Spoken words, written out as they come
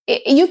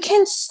You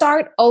can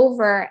start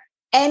over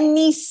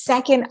any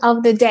second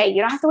of the day. You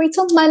don't have to wait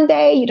till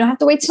Monday. You don't have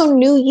to wait till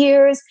New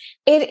Year's.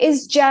 It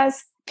is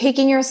just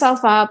picking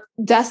yourself up,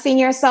 dusting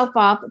yourself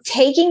up,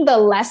 taking the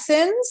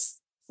lessons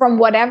from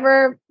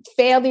whatever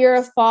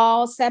failure,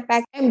 fall,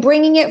 setback, and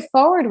bringing it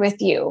forward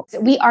with you.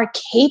 We are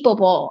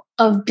capable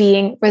of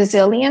being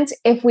resilient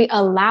if we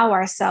allow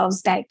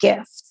ourselves that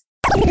gift.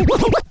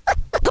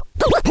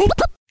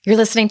 You're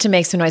listening to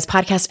Make Some Noise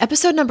podcast,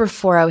 episode number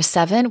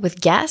 407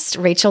 with guest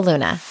Rachel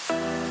Luna.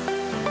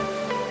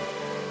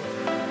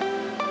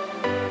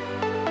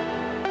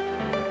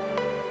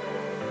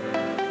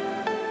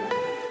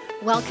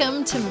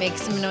 Welcome to Make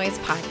Some Noise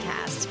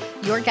podcast,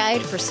 your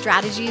guide for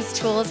strategies,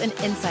 tools, and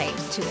insight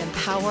to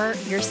empower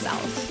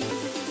yourself.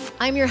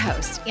 I'm your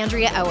host,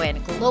 Andrea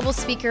Owen, global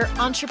speaker,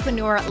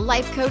 entrepreneur,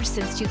 life coach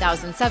since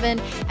 2007,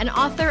 and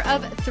author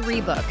of 3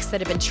 books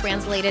that have been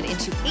translated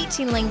into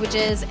 18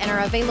 languages and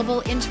are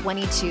available in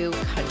 22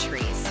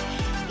 countries.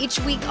 Each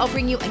week, I'll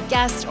bring you a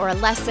guest or a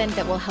lesson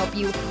that will help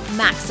you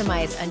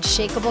maximize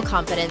unshakable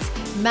confidence,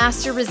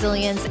 master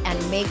resilience,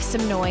 and make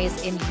some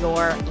noise in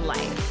your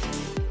life.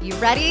 You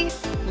ready?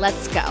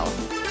 Let's go.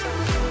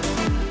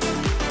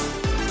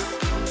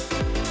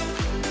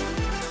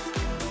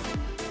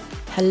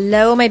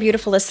 Hello, my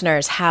beautiful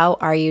listeners. How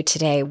are you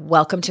today?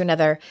 Welcome to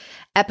another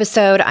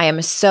episode. I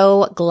am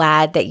so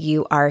glad that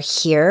you are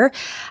here.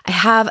 I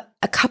have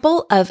a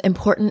couple of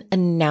important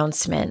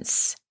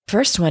announcements.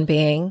 First one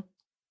being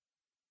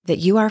that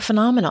you are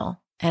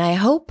phenomenal. And I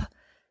hope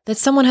that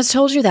someone has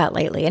told you that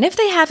lately. And if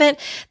they haven't,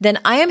 then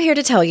I am here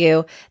to tell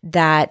you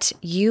that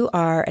you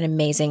are an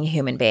amazing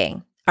human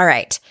being. All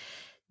right.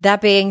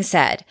 That being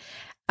said,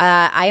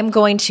 I am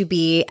going to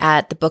be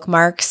at the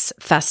Bookmarks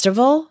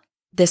Festival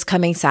this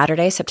coming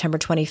Saturday, September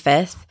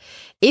 25th.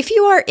 If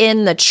you are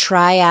in the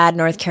Triad,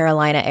 North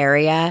Carolina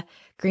area,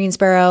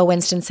 Greensboro,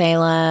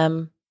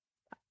 Winston-Salem,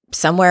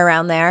 somewhere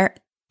around there,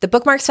 the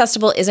Bookmarks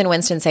Festival is in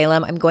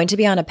Winston-Salem. I'm going to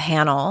be on a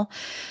panel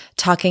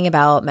talking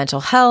about mental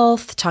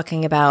health,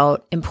 talking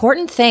about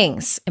important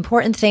things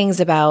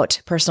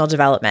about personal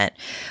development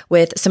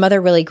with some other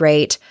really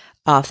great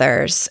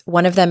authors.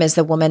 One of them is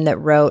the woman that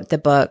wrote the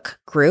book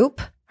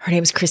Group. Her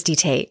name is Christy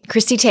Tate.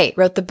 Christy Tate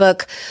wrote the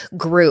book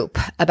Group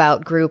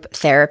about group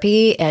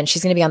therapy, and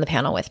she's going to be on the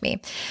panel with me.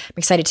 I'm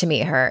excited to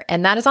meet her.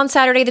 And that is on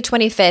Saturday, the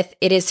 25th.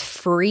 It is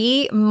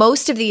free.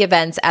 Most of the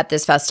events at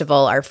this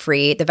festival are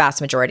free, the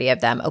vast majority of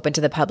them open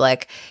to the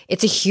public.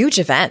 It's a huge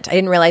event. I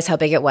didn't realize how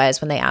big it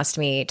was when they asked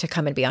me to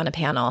come and be on a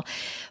panel.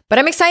 But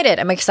I'm excited.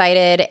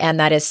 And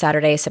that is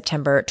Saturday,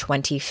 September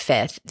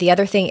 25th. The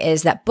other thing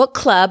is that book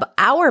club,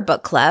 our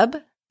book club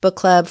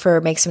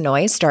for Make Some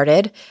Noise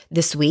started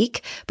this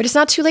week, but it's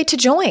not too late to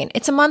join.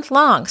 It's a month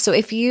long. So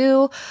if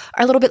you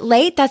are a little bit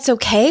late, that's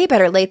okay.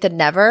 Better late than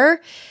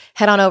never.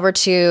 Head on over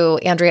to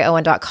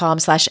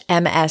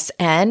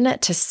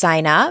andreaowen.com/MSN to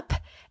sign up,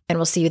 and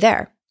we'll see you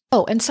there.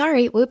 Oh, and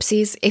sorry,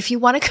 whoopsies. If you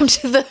want to come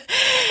to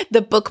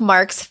the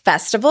Bookmarks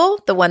Festival,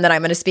 the one that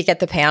I'm going to speak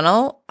at the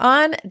panel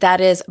on,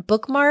 that is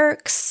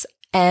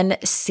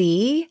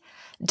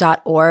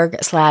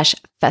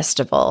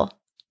bookmarksnc.org/festival.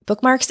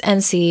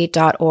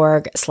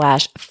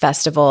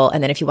 bookmarksnc.org/festival.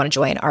 And then if you want to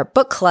join our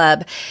book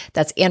club,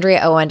 that's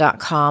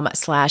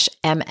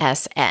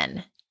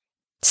andreaowen.com/MSN.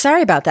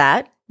 Sorry about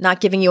that. Not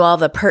giving you all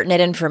the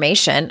pertinent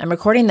information. I'm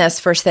recording this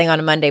first thing on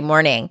a Monday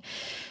morning.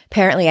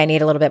 Apparently, I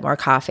need a little bit more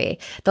coffee.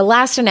 The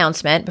last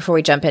announcement before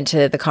we jump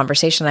into the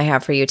conversation I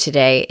have for you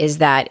today is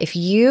that if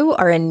you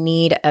are in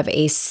need of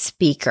a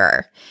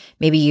speaker,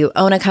 maybe you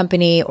own a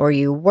company or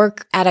you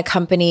work at a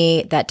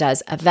company that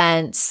does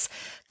events,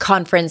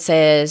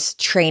 conferences,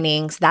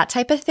 trainings, that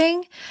type of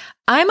thing,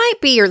 I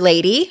might be your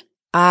lady.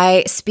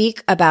 I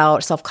speak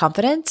about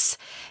self-confidence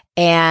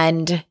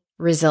and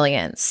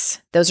resilience.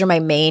 Those are my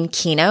main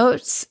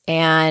keynotes,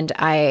 and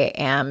I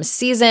am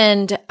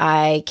seasoned.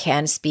 I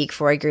can speak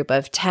for a group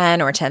of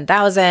 10 or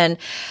 10,000,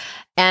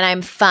 and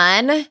I'm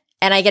fun,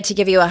 and I get to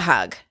give you a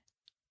hug.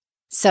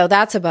 So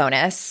that's a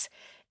bonus.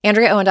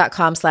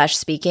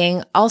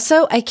 andreaowen.com/speaking.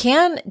 Also, I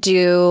can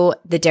do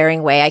the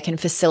Daring Way. I can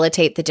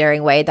facilitate the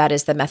Daring Way. That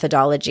is the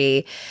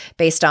methodology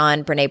based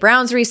on Brené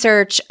Brown's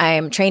research. I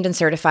am trained and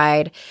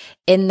certified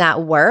in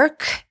that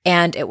work,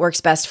 and it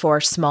works best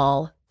for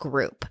small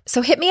group.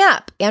 So hit me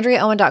up,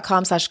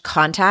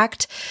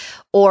 andreaowen.com/contact,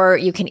 or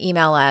you can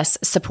email us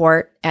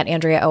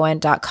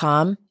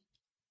support@andreaowen.com.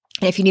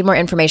 And if you need more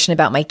information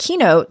about my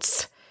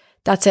keynotes,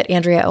 that's at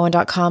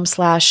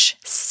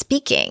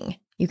andreaowen.com/speaking.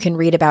 You can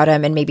read about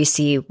them and maybe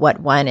see what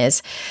one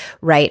is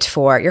right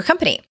for your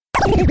company.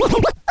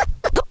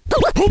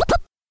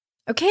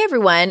 Okay,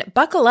 everyone,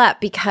 buckle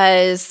up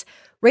because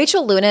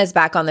Rachel Luna is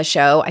back on the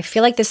show. I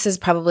feel like this is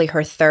probably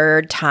her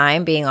 3rd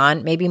time being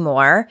on, maybe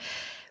more.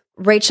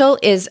 Rachel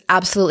is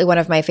absolutely one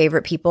of my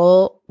favorite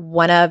people,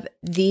 one of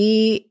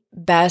the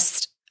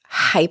best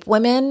hype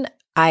women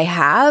I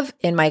have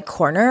in my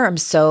corner. I'm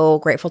so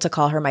grateful to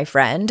call her my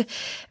friend.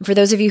 And for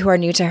those of you who are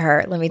new to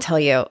her, let me tell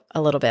you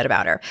a little bit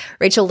about her.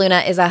 Rachel Luna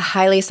is a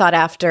highly sought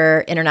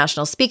after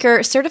international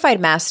speaker, certified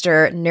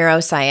master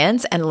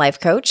neuroscience and life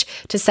coach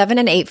to 7-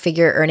 and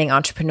 8-figure earning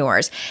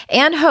entrepreneurs,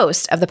 and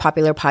host of the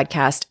popular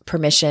podcast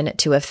Permission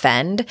to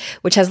Offend,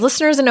 which has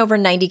listeners in over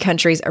 90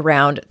 countries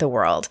around the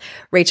world.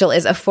 Rachel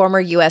is a former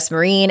U.S.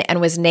 Marine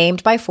and was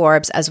named by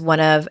Forbes as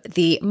one of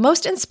the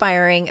most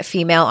inspiring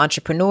female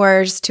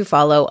entrepreneurs to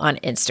follow on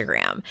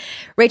Instagram.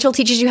 Rachel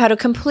teaches you how to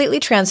completely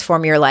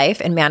transform your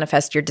life and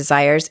manifest your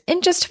desires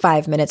in just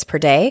 5 minutes per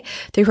day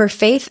through her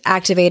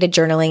faith-activated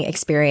journaling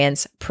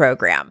experience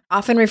program.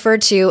 Often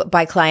referred to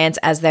by clients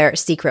as their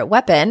secret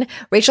weapon,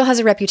 Rachel has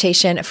a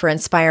reputation for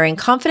inspiring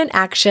confident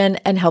action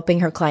and helping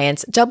her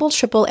clients double,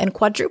 triple, and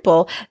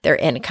quadruple their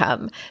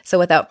income. So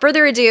without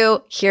further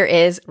ado, here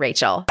is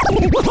Rachel.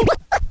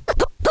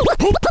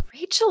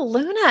 Rachel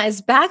Luna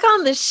is back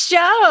on the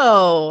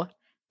show.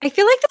 I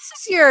feel like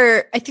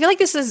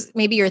this is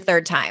maybe your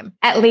third time.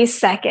 At least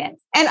second.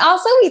 And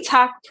also we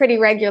talk pretty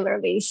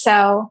regularly.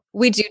 So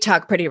we do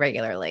talk pretty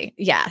regularly.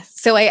 Yeah.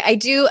 So I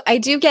do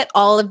get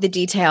all of the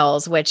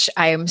details, which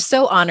I am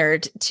so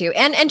honored to,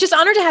 and just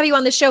honored to have you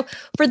on the show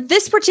for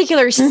this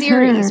particular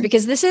series,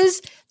 because this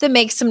is the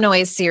Make Some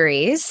Noise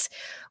series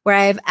where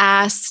I've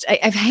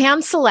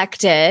hand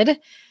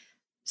selected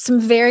some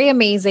very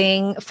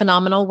amazing,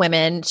 phenomenal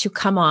women to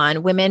come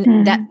on,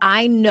 women that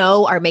I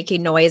know are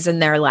making noise in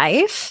their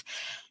life,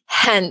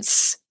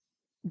 hence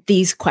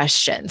these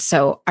questions.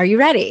 So are you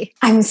ready?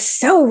 I'm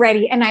so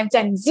ready. And I've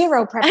done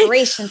zero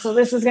preparation. So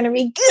this is going to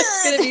be good.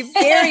 It's going to be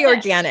very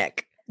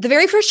organic. The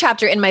very first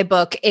chapter in my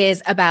book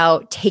is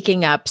about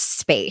taking up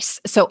space.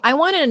 So I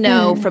want to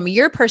know from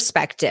your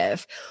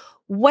perspective,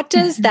 what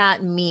does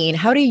that mean?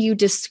 How do you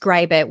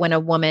describe it when a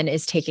woman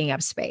is taking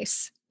up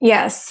space?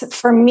 Yes.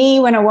 For me,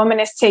 when a woman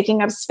is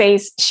taking up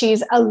space,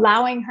 she's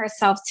allowing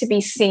herself to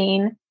be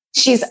seen.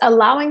 She's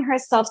allowing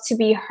herself to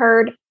be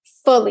heard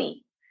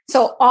fully.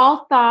 So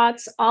all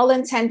thoughts, all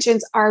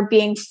intentions are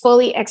being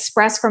fully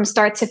expressed from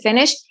start to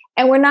finish.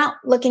 And we're not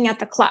looking at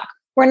the clock.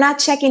 We're not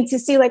checking to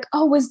see like,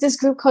 oh, was this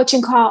group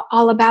coaching call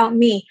all about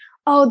me?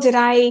 Oh, did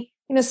I,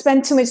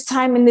 spend too much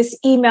time in this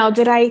email?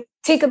 Did I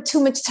take up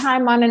too much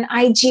time on an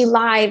IG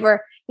live?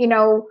 Or,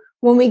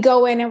 when we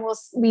go in and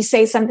we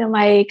say something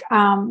like,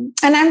 and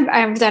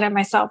I've done it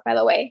myself, by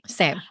the way.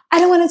 Same. I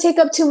don't want to take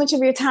up too much of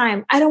your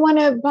time. I don't want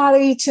to bother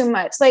you too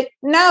much. Like,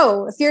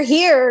 no, if you're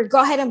here,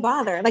 go ahead and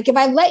bother. Like if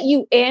I let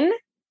you in,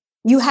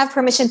 you have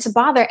permission to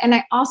bother. And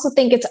I also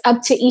think it's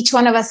up to each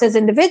one of us as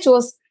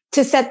individuals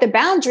to set the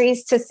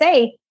boundaries to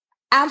say,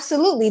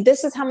 absolutely,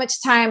 this is how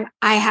much time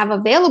I have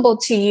available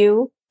to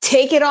you.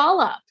 Take it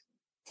all up.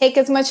 Take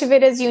as much of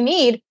it as you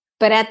need.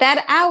 But at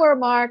that hour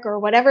mark or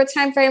whatever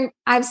time frame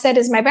I've set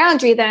as my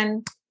boundary,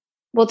 then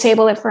we'll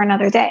table it for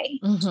another day.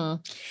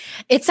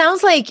 It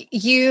sounds like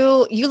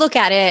you look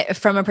at it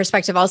from a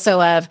perspective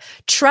also of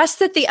trust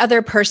that the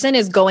other person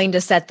is going to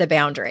set the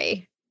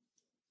boundary.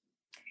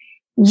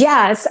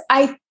 Yes,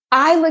 I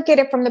look at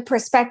it from the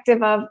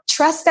perspective of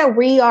trust that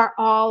we are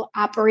all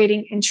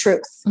operating in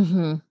truth.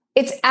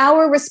 It's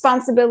our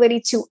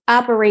responsibility to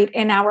operate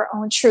in our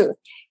own truth.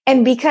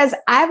 And because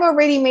I've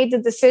already made the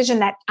decision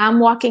that I'm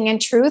walking in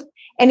truth,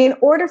 and in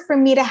order for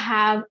me to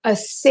have a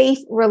safe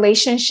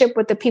relationship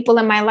with the people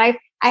in my life,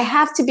 I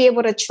have to be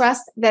able to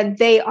trust that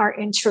they are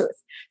in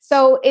truth.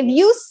 So if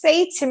you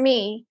say to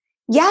me,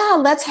 yeah,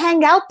 let's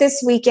hang out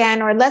this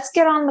weekend, or let's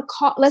get on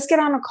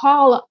a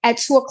call at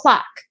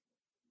 2:00.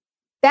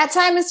 That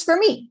time is for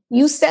me.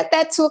 You set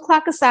that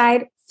 2:00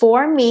 aside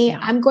for me. Yeah.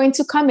 I'm going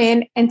to come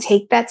in and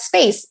take that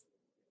space.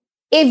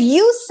 If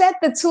you set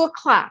the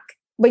 2:00,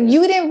 but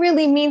you didn't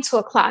really mean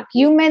 2:00.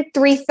 You meant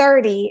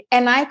 3:30,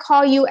 and I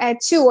call you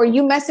at 2, or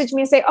you message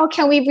me and say, "Oh,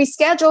 can we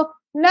reschedule?"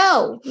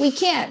 No, we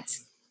can't.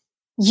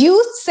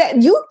 You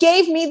said you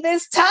gave me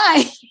this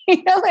time.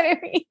 You know what I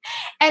mean?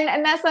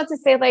 And that's not to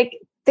say like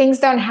things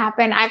don't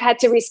happen. I've had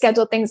to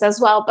reschedule things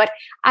as well, but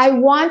I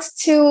want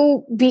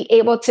to be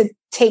able to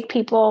take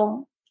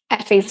people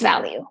at face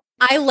value.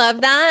 I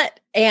love that,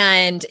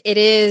 and it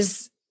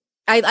is.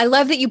 I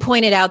love that you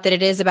pointed out that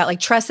it is about like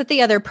trust that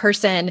the other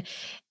person.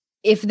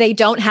 If they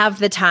don't have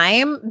the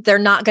time, they're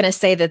not going to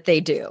say that they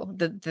do.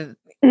 They're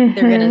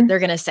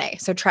going to say,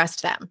 so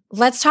trust them.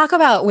 Let's talk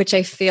about, which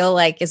I feel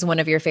like is one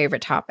of your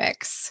favorite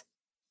topics.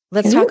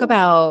 Let's talk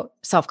about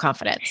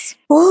self-confidence.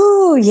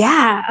 Oh,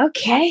 yeah.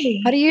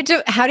 Okay.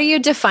 How do you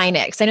define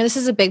it? Because I know this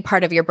is a big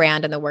part of your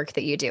brand and the work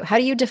that you do. How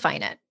do you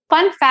define it?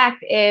 Fun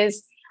fact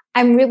is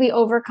I'm really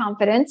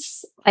overconfident.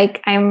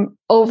 Like I'm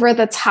over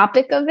the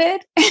topic of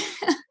it.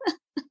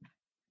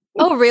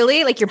 Oh,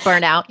 really? Like you're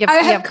burnout? You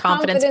have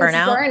confidence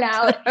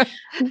burnout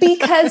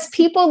because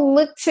people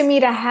look to me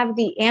to have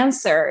the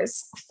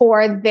answers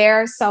for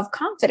their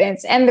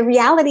self-confidence. And the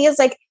reality is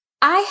like,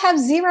 I have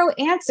zero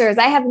answers.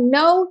 I have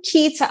no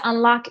key to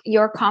unlock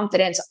your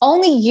confidence.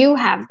 Only you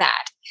have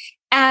that.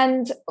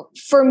 And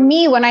for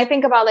me, when I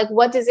think about like,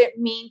 what does it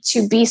mean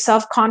to be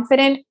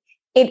self-confident?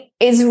 It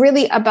is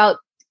really about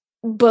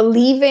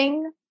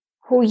believing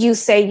who you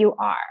say you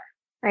are,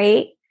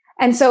 right?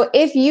 And so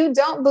if you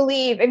don't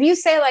believe, if you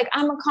say like,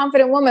 I'm a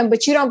confident woman,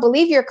 but you don't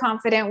believe you're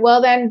confident, well,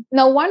 then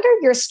no wonder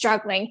you're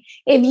struggling.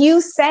 If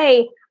you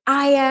say,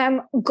 I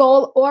am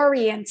goal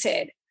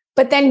oriented,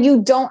 but then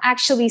you don't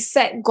actually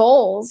set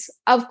goals,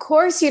 of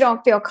course you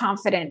don't feel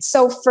confident.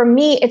 So for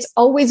me, it's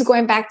always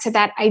going back to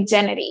that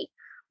identity.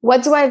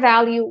 What do I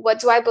value? What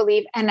do I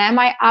believe? And am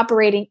I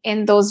operating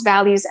in those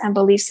values and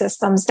belief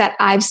systems that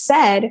I've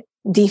said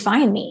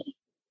define me?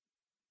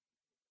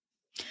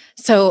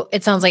 So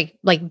it sounds like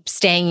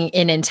staying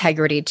in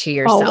integrity to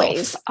yourself.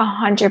 Always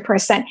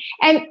 100%.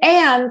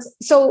 And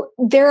so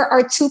there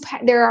are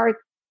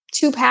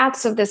two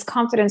paths of this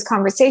confidence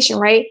conversation,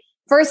 right?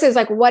 First is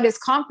like, what is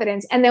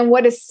confidence? And then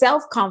what is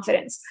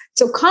self-confidence?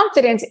 So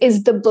confidence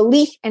is the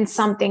belief in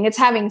something. It's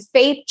having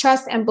faith,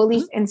 trust, and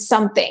belief in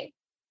something.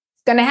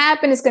 It's going to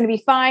happen. It's going to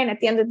be fine.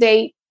 At the end of the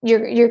day,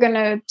 you're going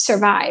to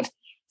survive.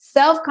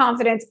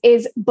 Self-confidence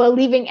is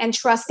believing and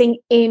trusting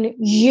in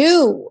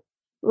you.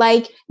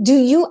 Like, do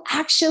you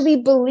actually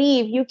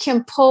believe you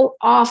can pull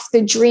off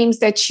the dreams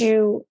that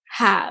you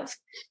have?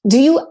 Do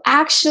you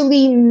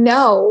actually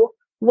know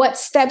what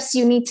steps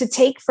you need to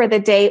take for the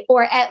day,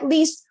 or at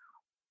least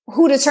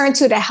who to turn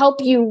to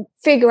help you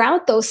figure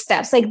out those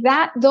steps? Like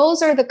that,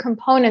 those are the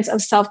components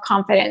of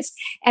self-confidence.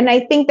 And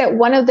I think that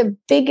one of the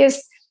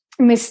biggest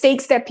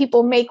mistakes that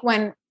people make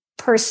when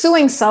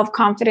pursuing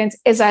self-confidence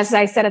is, as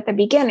I said at the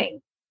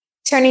beginning,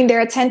 turning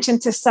their attention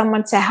to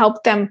someone to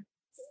help them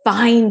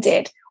find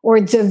it or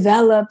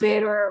develop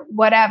it or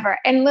whatever.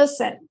 And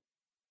listen,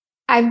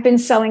 I've been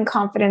selling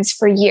confidence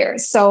for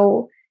years.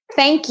 So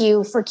thank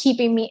you for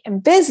keeping me in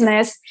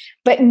business.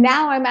 But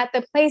now I'm at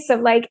the place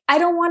of like, I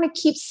don't want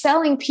to keep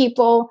selling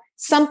people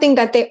something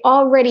that they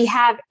already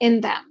have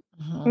in them.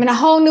 Mm-hmm. I'm in a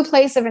whole new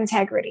place of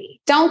integrity.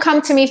 Don't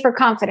come to me for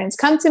confidence.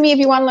 Come to me if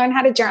you want to learn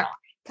how to journal.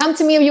 Come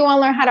to me if you want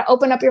to learn how to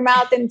open up your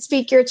mouth and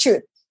speak your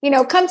truth.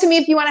 Come to me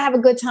if you want to have a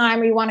good time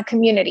or you want a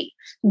community.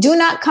 Do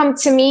not come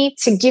to me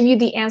to give you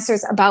the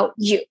answers about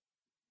you.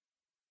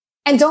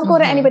 And don't go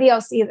to anybody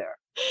else either.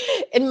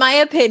 In my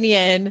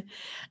opinion,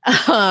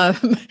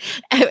 and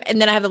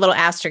then I have a little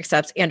asterisk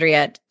up.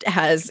 Andrea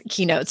has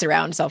keynotes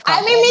around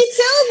self-confidence. I mean, me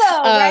too,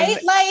 though, right?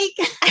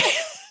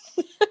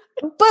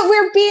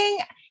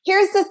 But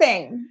here's the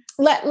thing.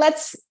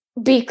 Let's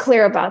be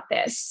clear about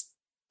this.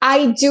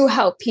 I do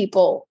help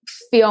people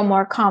feel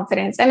more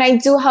confidence, and I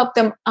do help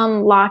them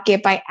unlock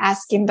it by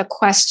asking the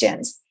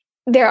questions.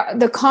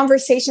 The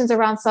conversations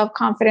around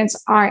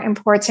self-confidence are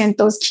important.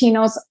 Those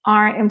keynotes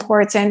are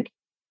important.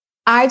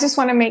 I just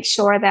want to make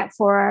sure that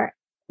for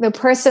the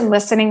person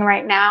listening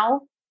right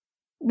now,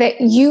 that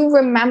you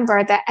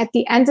remember that at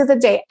the end of the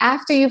day,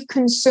 after you've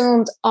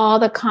consumed all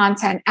the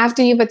content,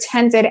 after you've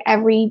attended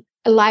every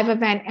live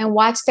event and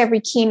watched every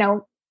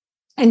keynote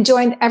and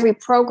joined every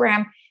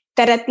program,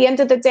 that at the end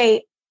of the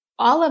day,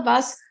 all of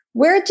us,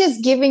 we're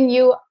just giving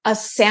you a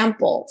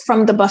sample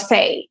from the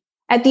buffet.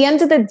 At the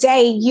end of the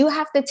day, you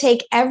have to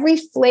take every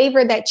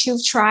flavor that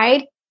you've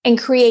tried and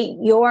create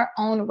your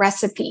own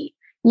recipe.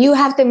 You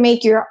have to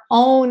make your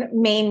own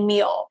main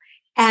meal.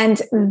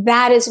 And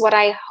that is what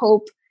I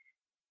hope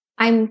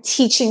I'm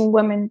teaching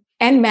women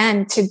and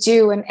men to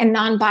do, and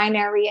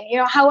non-binary,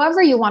 and,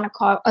 however you want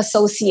to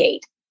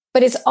associate.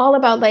 But it's all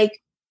about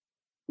like,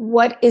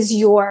 what is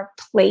your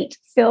plate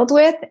filled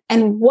with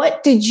and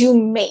what did you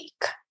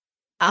make?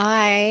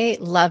 I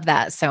love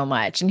that so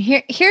much. And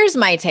here's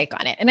my take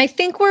on it. And I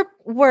think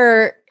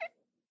we're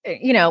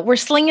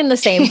slinging the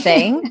same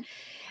thing.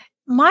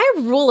 My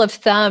rule of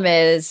thumb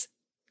is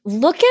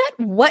look at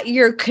what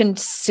you're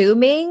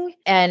consuming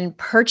and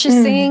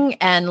purchasing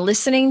and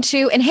listening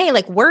to. And hey,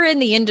 like we're in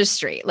the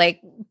industry, like,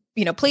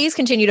 please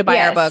continue to buy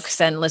our books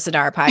and listen to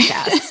our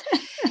podcasts.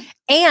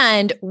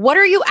 And what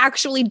are you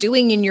actually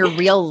doing in your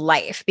real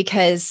life?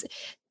 Because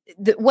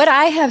what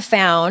I have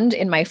found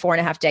in my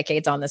 4.5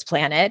 decades on this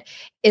planet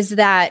is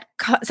that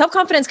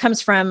self-confidence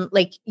comes from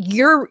like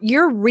your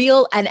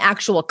real and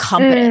actual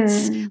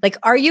competence. Like,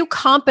 are you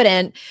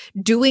competent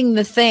doing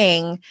the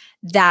thing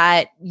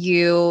that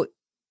you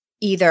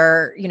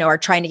either, are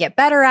trying to get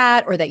better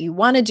at or that you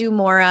want to do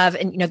more of?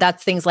 And,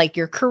 that's things like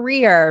your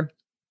career,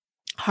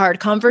 hard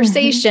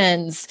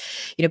conversations,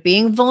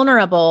 being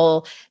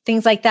vulnerable,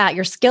 things like that,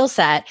 your skill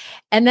set.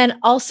 And then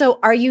also,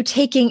 are you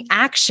taking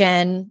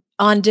action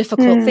on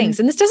difficult things?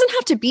 And this doesn't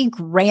have to be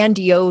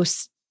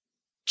grandiose,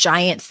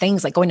 giant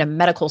things like going to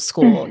medical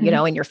school, in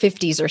your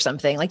 50s or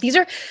something. Like these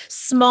are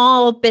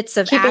small bits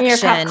of keeping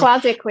action. Your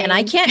closet clean. And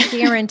I can't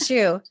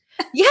guarantee.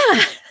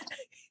 Yeah.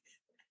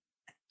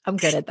 I'm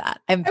good at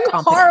that. I'm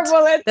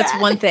horrible at that.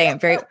 That's one thing. I'm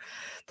very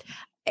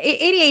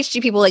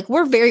ADHD people, like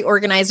we're very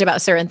organized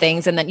about certain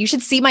things. And then you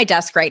should see my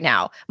desk right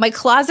now. My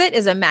closet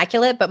is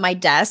immaculate, but my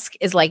desk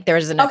is like,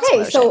 there's an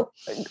explosion. So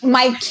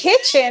my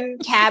kitchen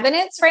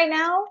cabinets right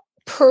now,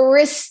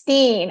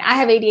 pristine. I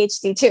have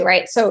ADHD too,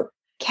 right? So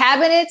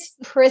cabinets,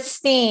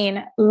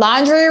 pristine.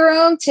 Laundry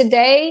room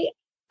today,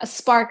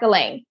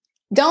 sparkling.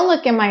 don't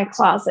look in my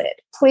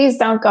closet. Please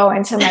don't go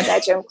into my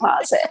bedroom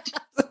closet.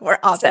 We're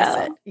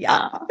opposite. So,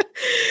 yeah.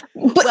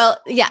 Well,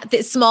 yeah,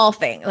 the small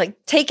thing, like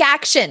take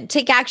action.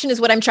 Take action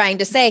is what I'm trying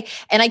to say.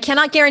 And I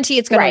cannot guarantee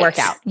it's going to work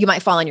out. You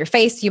might fall on your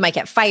face. You might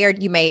get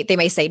fired. They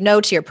may say no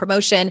to your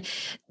promotion.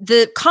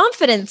 The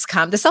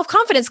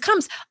self-confidence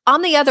comes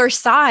on the other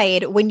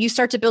side when you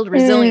start to build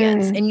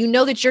resilience and you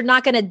know that you're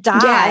not going to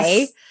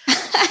die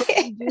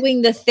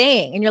doing the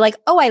thing. And you're like,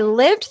 oh, I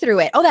lived through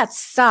it. Oh, that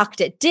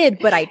sucked. It did,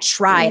 but I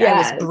tried. I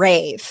was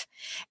brave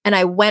and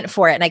I went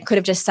for it. And I could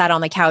have just sat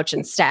on the couch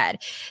instead.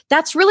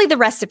 That's really the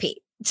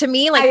recipe. To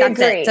me, like, that's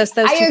it. Just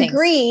those two things. I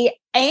agree.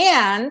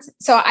 And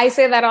so I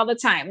say that all the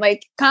time.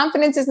 Like,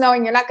 confidence is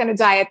knowing you're not going to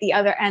die at the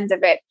other end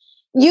of it.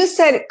 You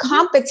said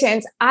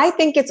competence. I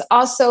think it's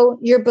also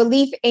your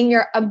belief in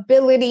your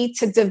ability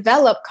to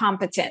develop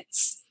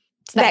competence.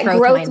 That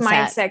growth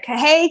mindset.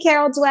 Hey,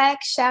 Carol Dweck,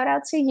 shout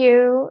out to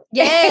you.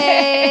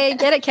 Yay.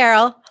 Get it,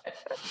 Carol.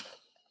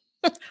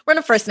 We're on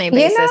a first name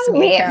basis.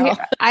 Carol.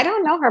 I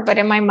don't know her, but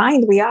in my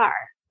mind, we are.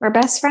 We're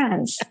best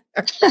friends.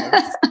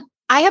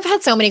 I have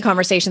had so many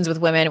conversations with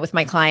women, with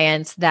my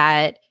clients,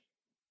 that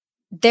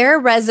their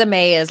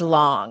resume is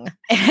long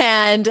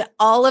and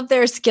all of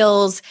their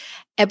skills,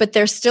 but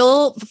they're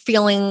still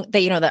feeling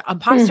that, the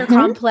imposter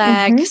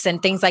complex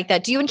and things like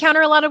that. Do you encounter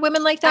a lot of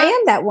women like that? I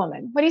am that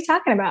woman. What are you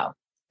talking about?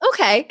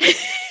 Okay.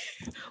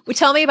 Well,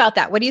 tell me about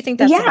that. What do you think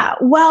that's about?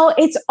 Well,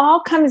 it all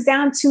comes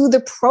down to the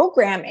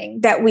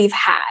programming that we've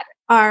had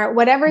or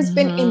whatever's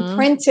been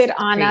imprinted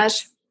on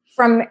us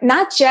from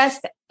not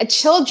just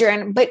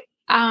children, but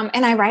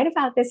and I write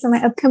about this in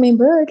my upcoming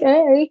book.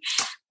 Hey.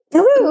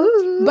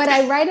 But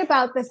I write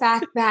about the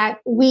fact that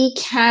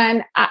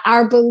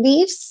our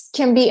beliefs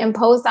can be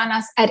imposed on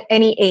us at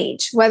any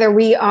age, whether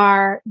we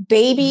are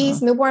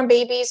babies, newborn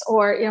babies,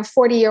 or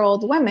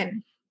 40-year-old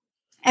women.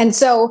 And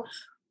so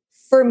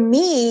for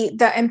me,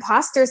 the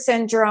imposter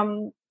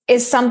syndrome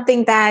is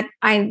something that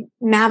I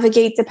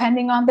navigate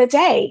depending on the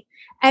day.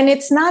 And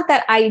it's not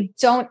that I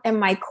don't in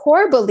my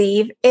core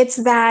believe, it's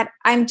that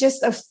I'm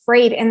just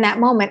afraid in that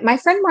moment. My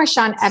friend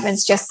Marshawn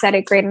Evans just said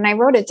it great, and I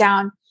wrote it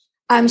down.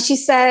 She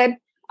said,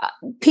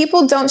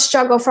 people don't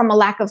struggle from a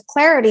lack of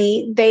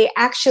clarity. They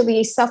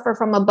actually suffer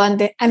from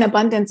an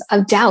abundance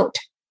of doubt.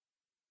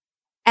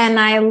 And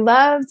I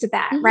loved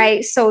that,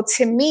 right? So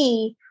to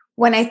me,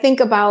 when I think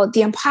about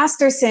the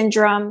imposter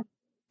syndrome,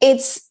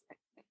 it's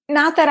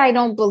not that I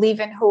don't believe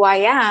in who I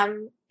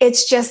am.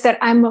 It's just that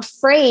I'm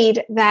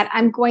afraid that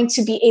I'm going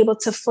to be able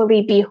to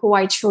fully be who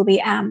I truly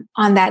am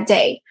on that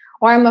day.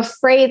 Or I'm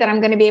afraid that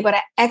I'm going to be able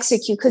to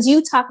execute, because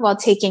you talk about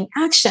taking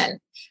action,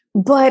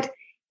 but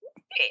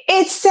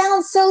it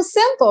sounds so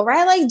simple,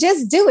 right? Like,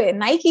 just do it.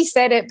 Nike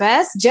said it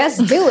best,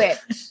 just do it.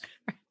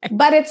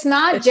 But it's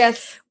not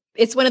just...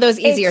 It's one of those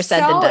easier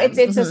said than done.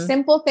 It's a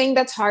simple thing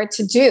that's hard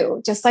to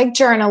do, just like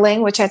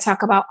journaling, which I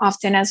talk about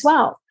often as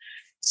well.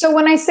 So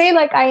when I say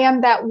like I am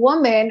that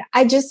woman,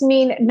 I just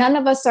mean none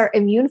of us are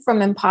immune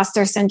from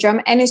imposter syndrome.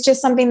 And it's just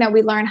something that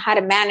we learn how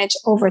to manage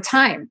over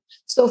time.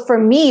 So for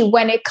me,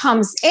 when it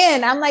comes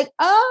in, I'm like,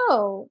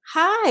 oh,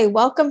 hi,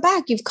 welcome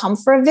back. You've come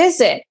for a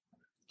visit.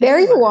 There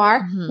you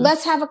are.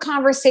 Let's have a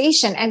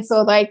conversation. And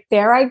so like,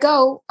 there I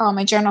go. Oh,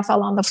 my journal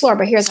fell on the floor,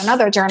 but here's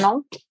another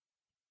journal.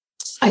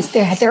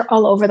 They're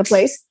all over the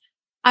place.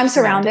 I'm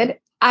surrounded.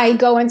 I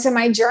go into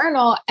my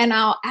journal and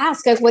I'll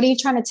ask, like, what are you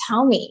trying to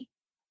tell me?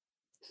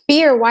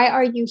 Fear, why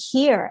are you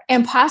here?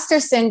 Imposter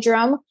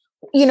syndrome,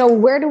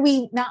 where do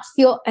we not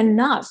feel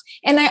enough?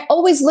 And I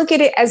always look at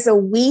it as a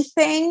we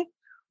thing,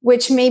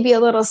 which may be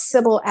a little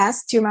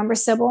Sybil-esque. Do you remember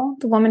Sybil,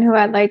 the woman who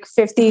had like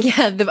 50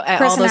 all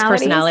those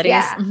personalities?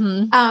 Yeah.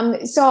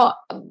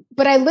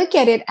 But I look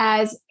at it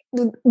as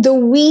the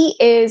we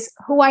is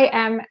who I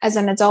am as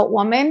an adult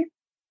woman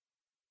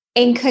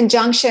in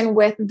conjunction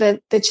with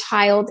the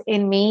child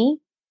in me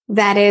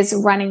that is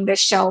running the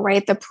show,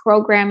 right? The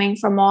programming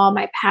from all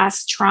my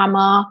past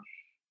trauma.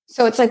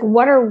 So it's like,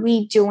 what are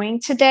we doing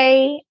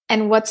today?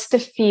 And what's the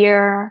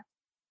fear?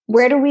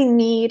 Where do we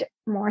need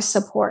more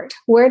support?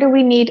 Where do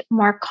we need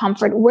more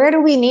comfort? Where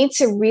do we need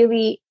to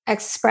really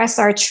express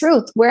our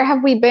truth? Where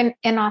have we been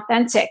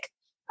inauthentic?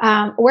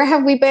 Where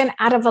have we been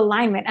out of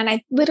alignment? And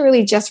I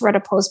literally just read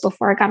a post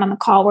before I got on the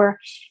call where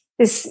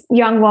this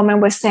young woman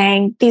was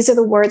saying, these are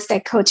the words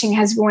that coaching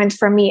has ruined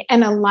for me.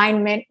 And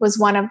alignment was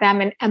one of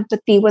them. And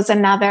empathy was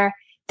another.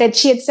 That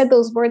she had said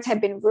those words had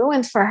been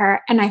ruined for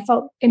her. And I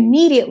felt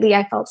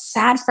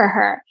sad for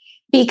her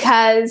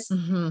because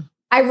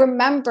I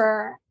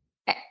remember,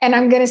 and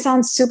I'm going to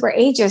sound super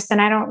ageist,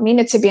 and I don't mean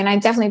it to be, and I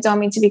definitely don't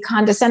mean to be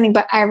condescending,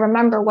 but I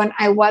remember when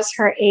I was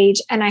her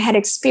age and I had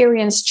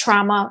experienced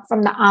trauma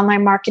from the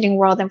online marketing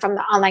world and from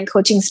the online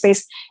coaching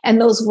space. And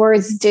those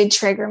words did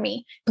trigger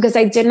me because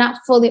I did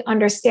not fully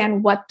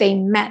understand what they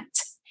meant.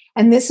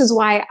 And this is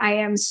why I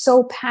am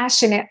so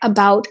passionate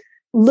about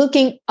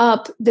looking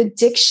up the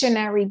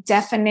dictionary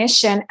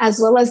definition as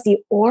well as the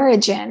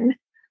origin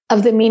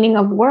of the meaning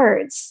of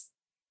words.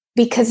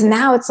 Because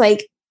now it's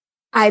like,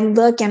 I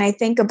look and I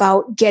think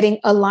about getting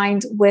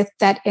aligned with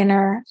that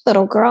inner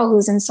little girl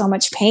who's in so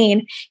much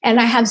pain. And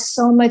I have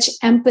so much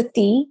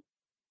empathy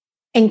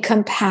and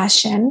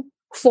compassion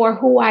for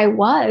who I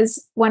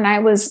was when I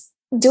was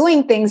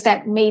doing things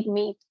that made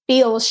me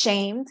feel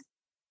shamed.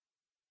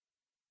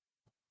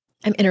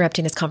 I'm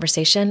interrupting this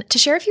conversation to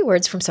share a few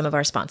words from some of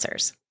our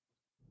sponsors.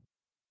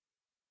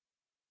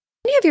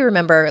 Any of you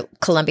remember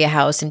Columbia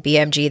House and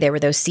BMG? There were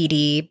those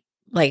CD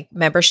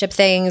membership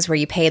things where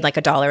you paid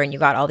 $1 and you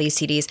got all these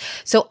CDs.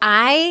 So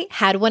I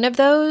had one of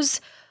those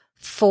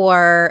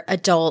for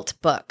adult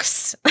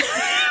books,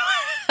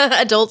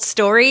 adult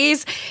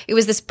stories. It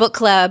was this book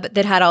club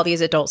that had all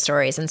these adult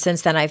stories. And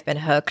since then I've been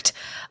hooked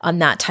on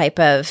that type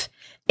of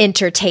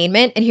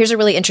entertainment. And here's a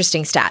really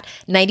interesting stat.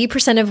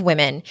 90% of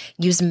women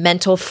use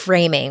mental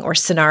framing or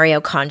scenario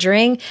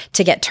conjuring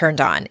to get turned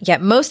on.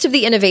 Yet most of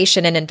the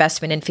innovation and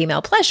investment in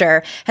female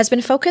pleasure has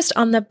been focused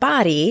on the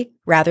body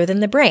rather than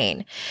the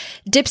brain.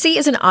 Dipsea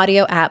is an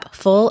audio app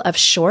full of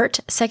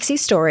short, sexy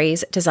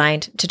stories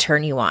designed to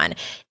turn you on.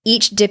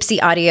 Each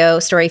Dipsea audio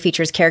story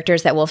features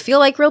characters that will feel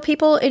like real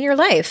people in your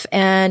life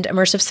and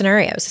immersive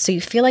scenarios, so you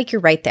feel like you're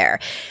right there.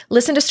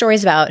 Listen to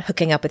stories about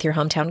hooking up with your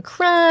hometown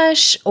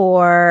crush,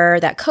 or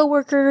that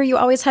coworker you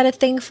always had a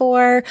thing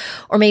for,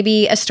 or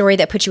maybe a story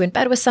that puts you in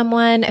bed with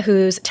someone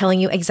who's telling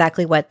you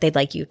exactly what they'd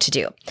like you to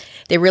do.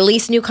 They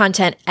release new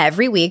content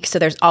every week, so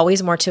there's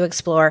always more to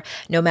explore,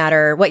 no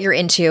matter what you're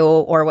into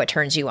or what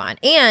turns you on.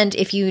 And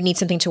if you need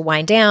something to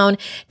wind down,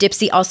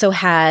 Dipsea also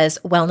has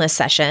wellness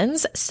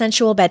sessions,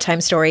 sensual bedtime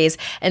stories,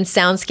 and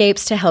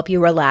soundscapes to help you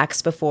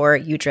relax before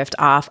you drift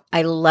off.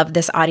 I love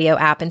this audio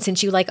app. And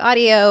since you like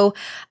audio,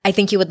 I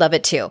think you would love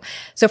it too.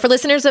 So for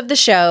listeners of the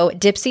show,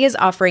 Dipsea is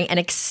offering an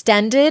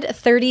extended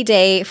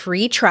 30-day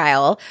free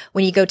trial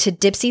when you go to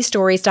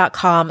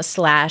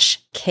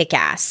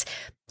dipseastories.com/kickass.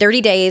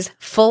 30 days,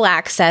 full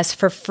access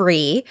for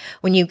free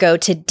when you go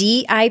to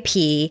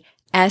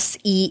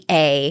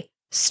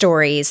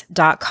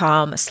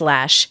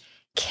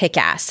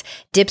dipseastories.com/kickass.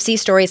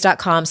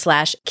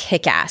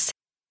 dipseastories.com/kickass.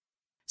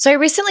 So I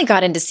recently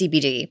got into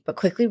CBD, but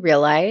quickly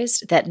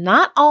realized that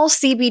not all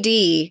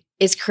CBD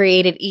is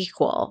created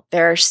equal.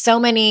 There are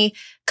so many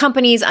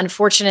companies,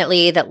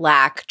 unfortunately, that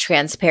lack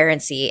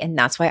transparency, and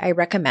that's why I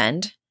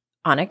recommend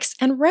Onyx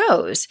and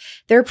Rose.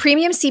 They're a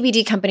premium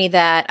CBD company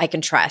that I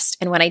can trust.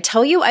 And when I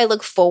tell you I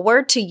look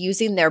forward to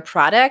using their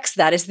products,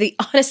 that is the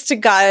honest to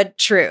God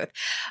truth.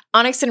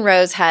 Onyx and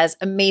Rose has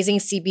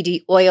amazing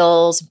CBD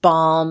oils,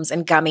 balms,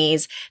 and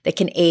gummies that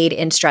can aid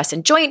in stress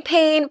and joint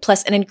pain,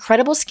 plus an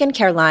incredible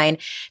skincare line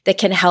that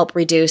can help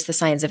reduce the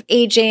signs of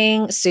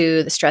aging,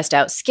 soothe stressed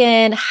out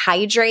skin,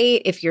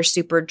 hydrate if you're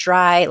super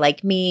dry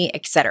like me,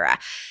 etc.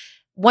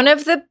 One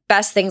of the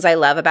best things I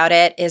love about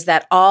it is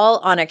that all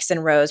Onyx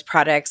and Rose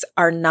products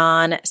are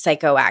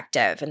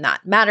non-psychoactive, and that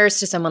matters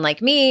to someone like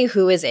me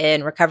who is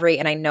in recovery,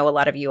 and I know a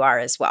lot of you are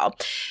as well.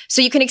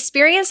 So you can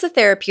experience the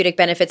therapeutic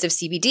benefits of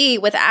CBD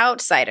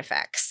without side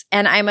effects.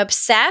 And I'm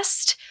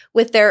obsessed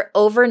with their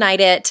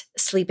overnighted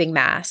sleeping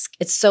mask.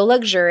 It's so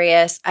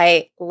luxurious.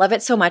 I love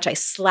it so much. I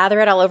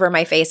slather it all over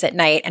my face at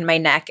night and my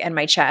neck and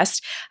my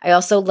chest. I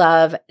also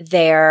love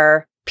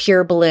their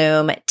Pure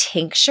Bloom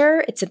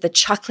tincture. It's in the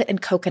chocolate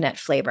and coconut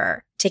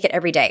flavor. Take it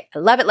every day. I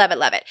love it, love it,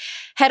 love it.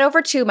 Head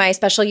over to my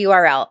special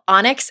URL,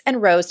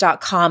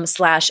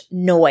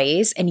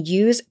 onyxandrose.com/noise, and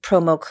use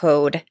promo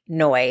code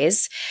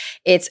NOISE.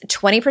 It's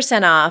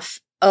 20% off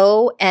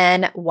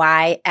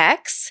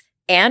ONYX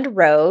and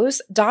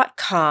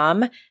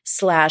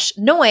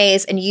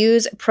rose.com/noise, and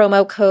use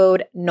promo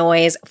code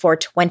NOISE for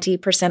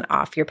 20%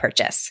 off your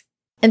purchase.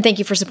 And thank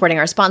you for supporting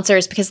our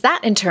sponsors, because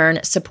that in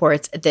turn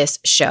supports this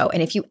show.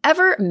 And if you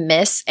ever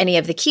miss any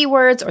of the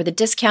keywords or the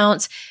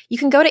discounts, you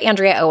can go to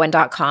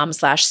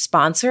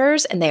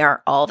AndreaOwen.com/sponsors, and they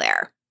are all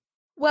there.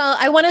 Well,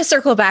 I want to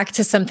circle back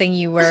to something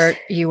you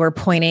were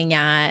pointing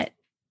at,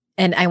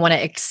 and I want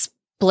to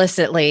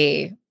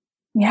explicitly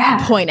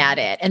point at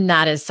it. And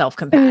that is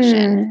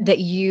self-compassion, that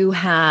you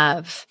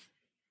have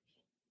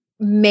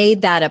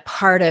made that a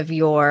part of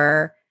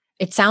your,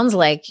 it sounds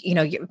like, you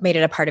made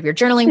it a part of your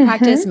journaling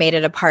practice, made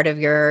it a part of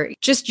your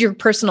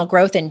personal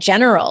growth in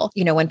general.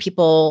 When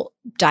people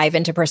dive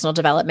into personal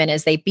development,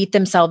 is they beat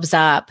themselves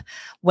up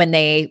when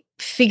they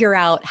figure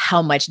out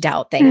how much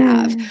doubt they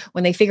have,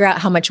 when they figure out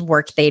how much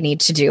work they need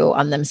to do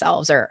on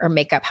themselves, or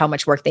make up how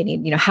much work they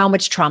need, how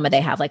much trauma they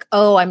have. Like,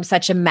 oh, I'm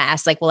such a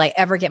mess. Like, will I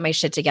ever get my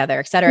shit together,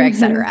 et cetera, et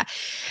cetera.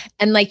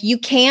 And like, you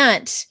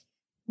can't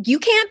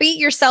beat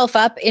yourself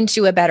up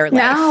into a better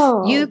life.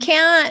 No. You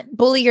can't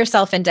bully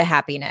yourself into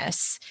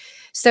happiness.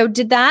 So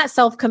did that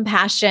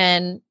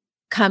self-compassion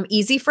come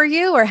easy for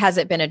you, or has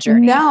it been a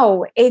journey?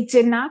 No, it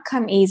did not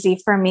come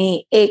easy for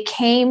me. It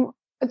came,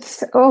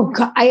 oh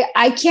God,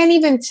 I can't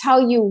even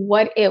tell you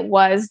what it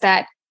was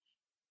that,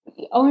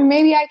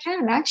 maybe I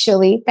can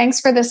actually.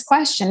 Thanks for this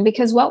question,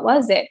 because what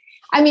was it?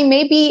 I mean,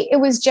 maybe it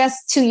was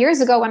just 2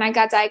 years ago when I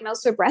got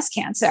diagnosed with breast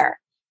cancer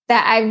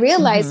that I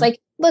realized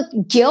look,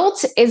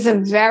 guilt is a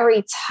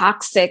very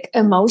toxic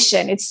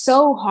emotion. It's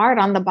so hard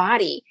on the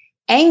body.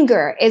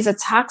 anger is a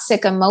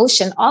toxic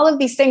emotion. All of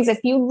these things, if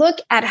you look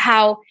at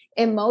how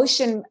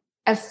emotion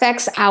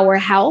affects our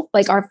health,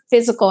 like our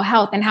physical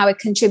health, and how it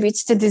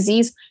contributes to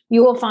disease,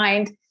 you will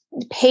find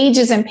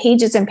pages and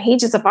pages and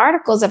pages of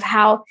articles of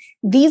how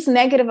these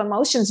negative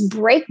emotions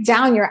break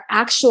down your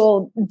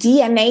actual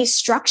DNA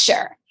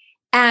structure.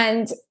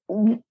 And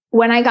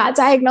when I got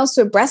diagnosed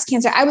with breast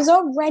cancer, I was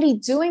already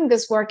doing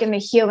this work in the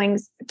healing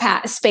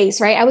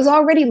space, right? I was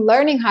already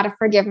learning how to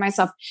forgive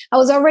myself. I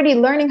was already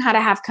learning how to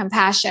have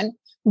compassion,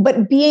 but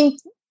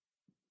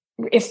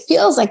it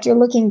feels like you're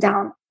looking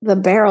down the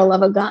barrel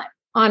of a gun.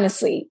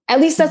 Honestly, at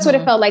least that's what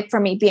it felt like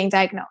for me being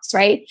diagnosed,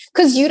 right?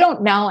 Because you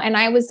don't know. And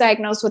I was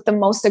diagnosed with the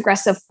most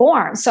aggressive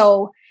form.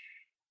 So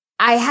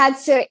I had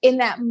to, in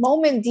that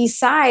moment,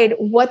 decide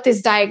what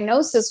this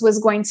diagnosis was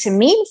going to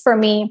mean for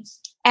me.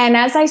 And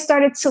as I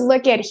started to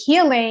look at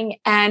healing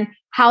and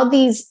how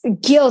these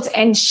guilt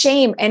and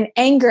shame and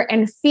anger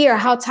and fear,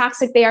 how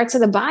toxic they are to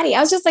the body,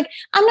 I was just like,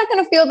 I'm not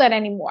going to feel that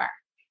anymore.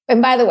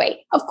 And by the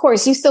way, of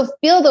course, you still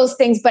feel those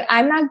things, but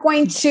I'm not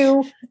going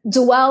to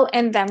dwell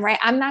in them, right?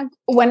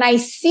 When I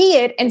see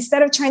it,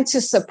 instead of trying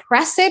to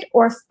suppress it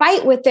or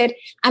fight with it,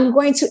 I'm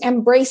going to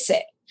embrace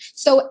it.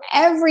 So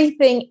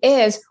everything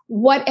is,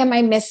 what am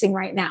I missing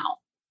right now?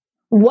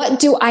 What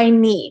do I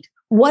need?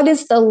 What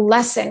is the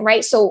lesson,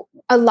 right? So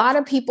a lot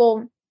of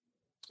people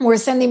were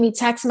sending me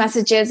text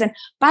messages. And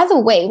by the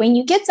way, when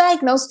you get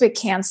diagnosed with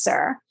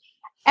cancer,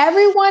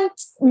 everyone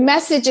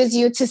messages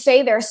you to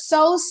say they're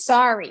so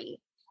sorry.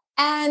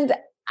 And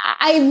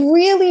I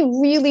really,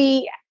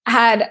 really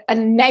had a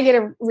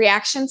negative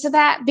reaction to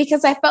that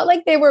because I felt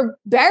like they were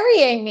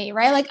burying me,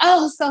 right? Like,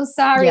 oh, so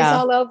sorry, it's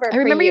all over. I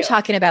remember you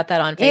talking about that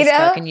on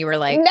Facebook, and you were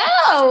like,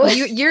 "No,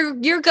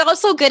 you're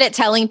also good at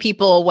telling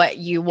people what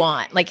you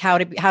want, like how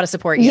to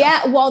support you."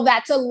 Yeah, well,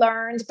 that's a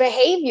learned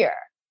behavior.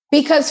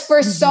 Because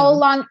for so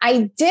long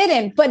I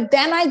didn't, but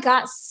then I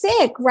got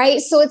sick, right?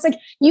 So it's like,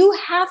 you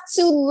have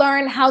to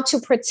learn how to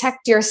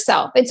protect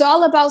yourself. It's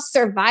all about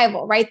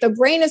survival, right? The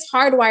brain is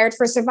hardwired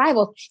for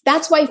survival.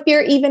 That's why fear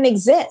even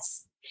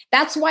exists.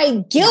 That's why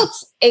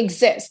guilt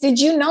exists. Did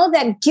you know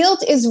that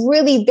guilt is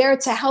really there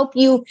to help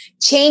you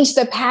change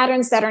the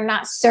patterns that are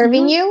not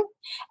serving you?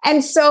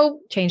 And so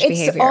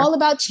it's all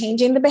about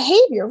changing the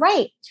behavior,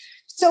 right?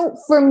 So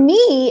for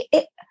me,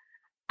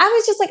 I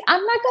was just like,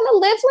 I'm not going to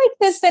live like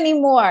this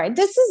anymore.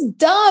 This is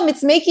dumb.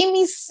 It's making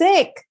me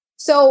sick.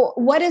 So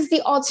what is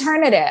the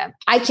alternative?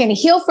 I can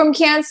heal from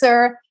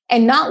cancer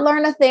and not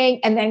learn a thing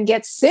and then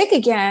get sick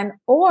again.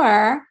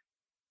 Or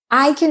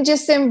I can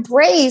just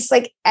embrace,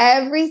 like,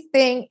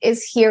 everything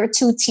is here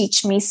to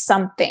teach me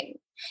something.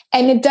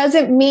 And it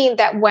doesn't mean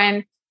that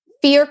when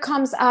fear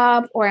comes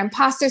up, or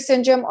imposter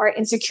syndrome, or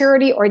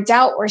insecurity, or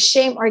doubt, or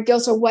shame, or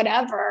guilt, or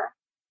whatever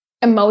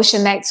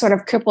emotion that sort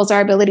of cripples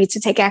our ability to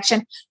take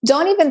action,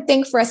 don't even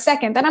think for a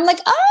second that I'm like,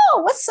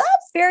 oh, what's up,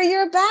 fear?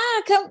 You're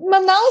back.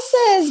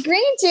 Mimosas,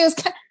 green juice.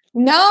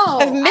 No,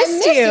 I've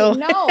missed you.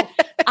 No,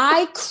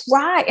 I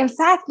cry. In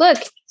fact, look,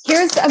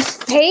 here's a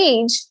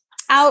page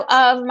out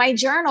of my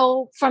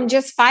journal from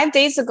just 4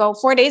 days ago,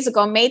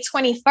 May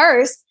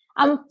 21st.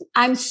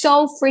 I'm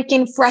so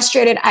freaking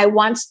frustrated. I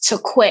want to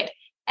quit.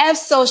 F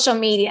social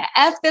media,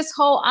 F this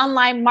whole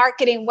online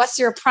marketing. What's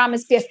your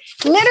promise? Because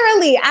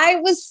literally, I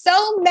was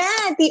so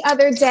mad the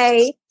other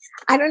day.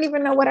 I don't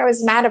even know what I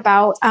was mad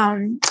about.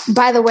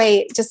 By the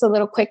way, just a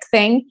little quick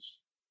thing.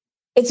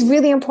 It's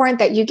really important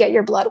that you get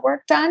your blood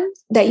work done,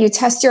 that you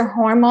test your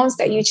hormones,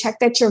 that you check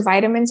that your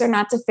vitamins are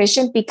not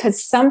deficient,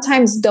 because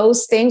sometimes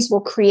those things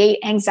will create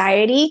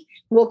anxiety,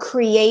 will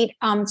create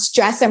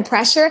stress and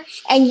pressure.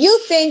 And you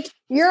think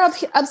you're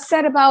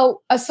upset about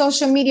a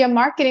social media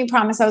marketing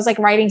promise. I was like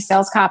writing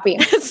sales copy.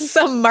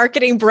 Some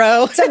marketing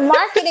bro. Some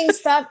marketing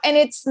stuff. And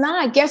it's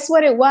not. Guess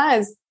what it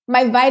was?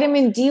 My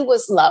vitamin D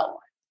was low.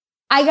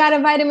 I got a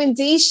vitamin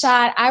D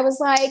shot. I was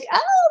like,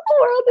 oh, the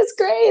world is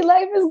great.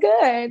 Life is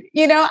good.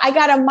 You know, I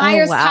got a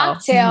Myers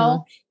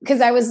cocktail because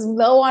I was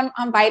low on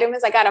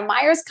vitamins. I got a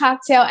Myers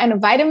cocktail and a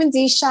vitamin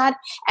D shot,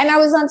 and I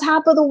was on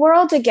top of the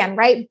world again,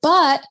 right?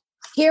 But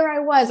here I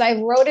was. I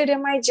wrote it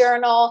in my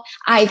journal.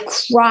 I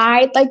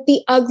cried like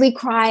the ugly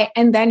cry.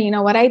 And then you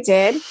know what I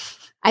did?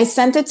 I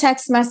sent a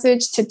text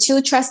message to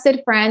 2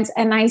 trusted friends,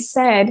 and I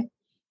said,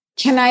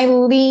 can I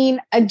lean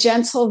a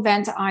gentle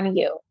vent on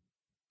you?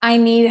 I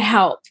need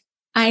help.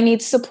 I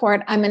need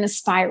support. I'm in a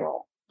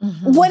spiral.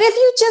 What if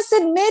you just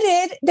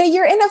admitted that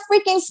you're in a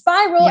freaking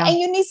spiral and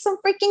you need some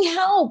freaking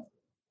help?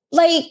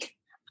 Like,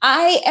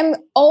 I am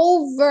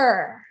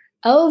over,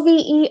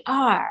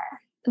 OVER,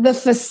 the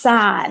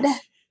facade,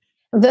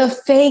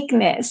 the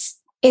fakeness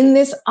in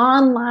this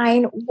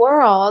online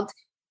world.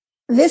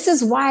 This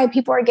is why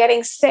people are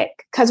getting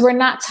sick, because we're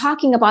not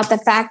talking about the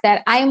fact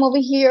that I am over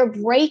here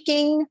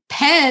breaking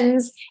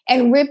pens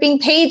and ripping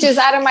pages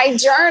out of my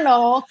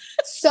journal,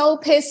 so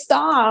pissed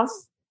off,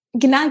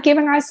 not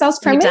giving ourselves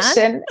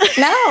permission.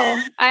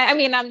 No, I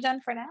mean, I'm done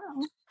for now.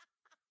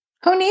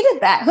 Who needed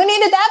that? Who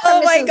needed that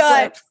permission?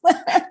 Oh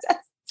my God.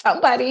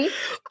 Somebody.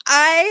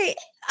 I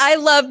I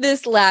love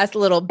this last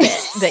little bit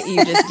that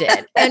you just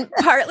did. And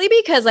partly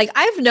because like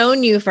I've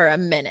known you for a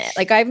minute,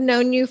 like I've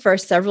known you for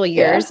several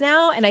years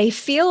now. And I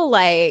feel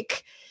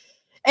like,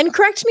 and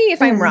correct me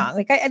if I'm wrong,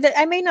 like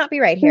I may not be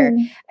right here.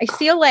 I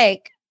feel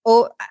like,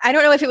 I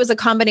don't know if it was a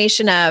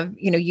combination of,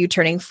 you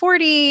turning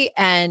 40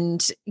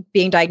 and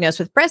being diagnosed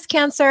with breast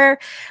cancer.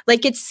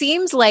 Like, it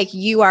seems like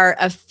you are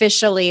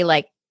officially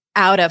like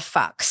out of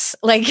fucks.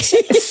 Like,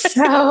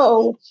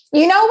 so,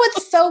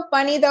 what's so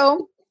funny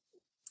though?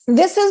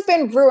 This has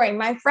been brewing.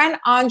 My friend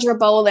Andra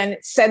Boland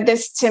said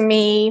this to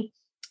me.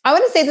 I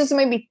want to say this was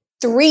maybe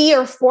 3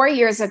 or 4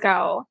 years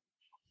ago.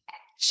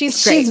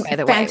 She's great, by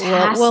the way.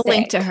 We'll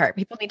link to her.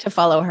 People need to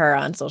follow her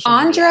on social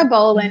media. Andra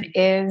Boland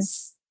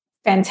is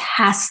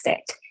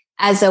fantastic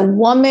as a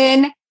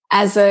woman,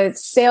 as a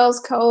sales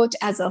coach,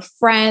 as a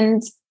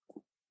friend.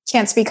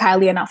 Can't speak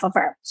highly enough of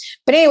her.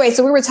 But anyway,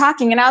 so we were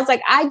talking and I was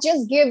like, I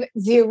just give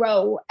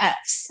 0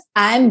 Fs.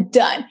 I'm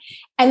done.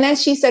 And then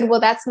she said, well,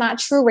 that's not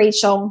true,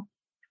 Rachel.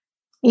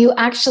 You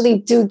actually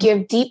do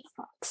give deep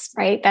fucks,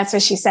 right? That's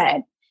what she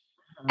said.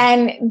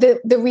 And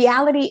the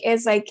reality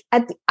is like,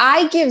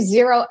 I give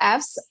 0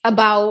 Fs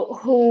about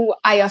who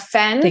I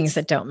offend. Things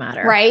that don't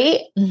matter. Right?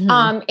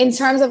 In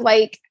terms of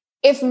like,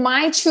 if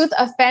my truth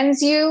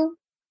offends you,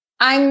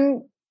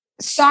 I'm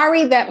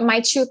sorry that my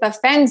truth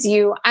offends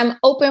you. I'm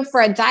open for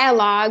a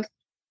dialogue,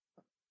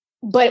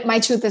 but my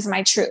truth is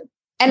my truth.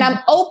 And I'm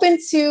open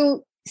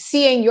to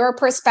seeing your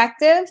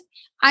perspective.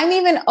 I'm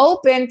even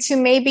open to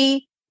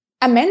maybe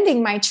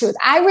amending my truth.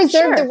 I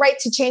reserve the right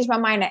to change my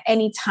mind at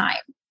any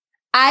time.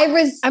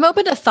 I'm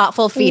open to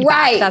thoughtful feedback.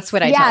 Right. That's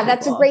what I tell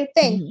that's people. A great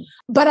thing.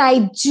 But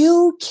I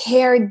do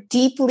care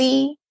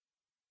deeply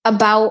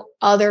about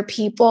other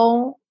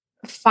people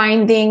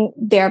finding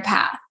their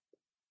path.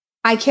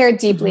 I care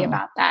deeply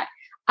about that.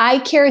 I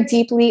care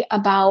deeply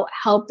about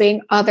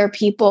helping other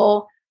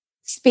people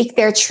speak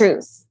their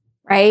truth,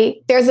 right?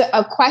 There's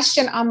a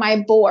question on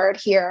my board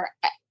here.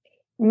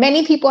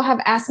 Many people have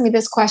asked me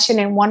this question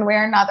in one way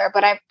or another,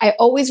 but I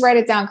always write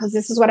it down because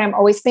this is what I'm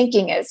always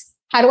thinking is,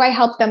 how do I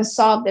help them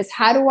solve this?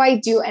 How do I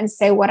do and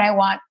say what I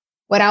want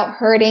without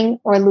hurting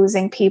or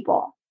losing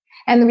people?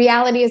 And the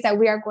reality is that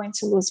we are going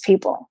to lose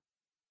people.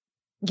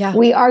 Yeah.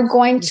 We are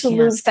going to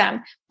lose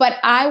them. But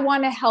I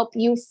want to help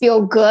you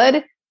feel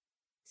good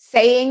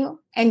saying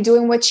and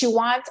doing what you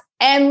want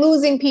and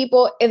losing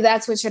people if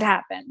that's what should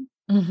happen.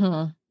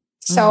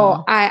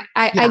 So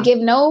I give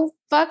no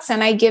fucks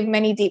and I give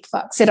many deep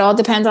fucks. It all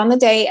depends on the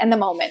day and the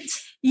moment.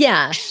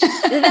 Yeah.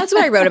 That's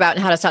what I wrote about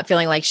in How to Stop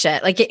Feeling Like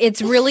Shit. Like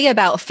it's really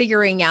about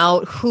figuring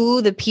out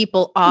who the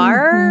people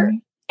are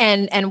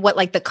and what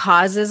like the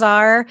causes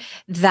are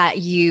that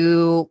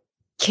you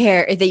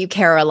care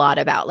a lot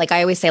about. Like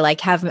I always say,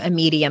 like have a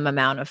medium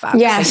amount of fucks.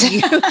 Yes.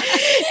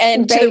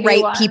 And to the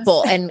right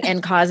people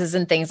and causes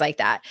and things like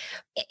that.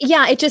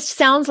 Yeah. It just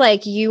sounds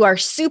like you are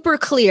super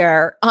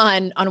clear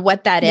on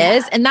what that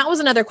is. And that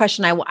was another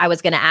question I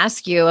was going to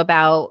ask you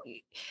about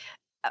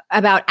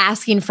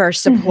asking for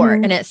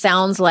support. And it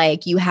sounds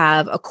like you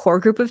have a core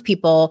group of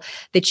people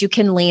that you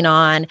can lean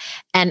on.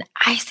 And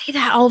I say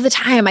that all the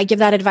time. I give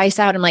that advice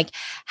out. I'm like,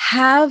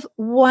 have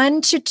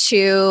 1 to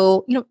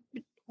 2,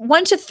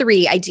 1 to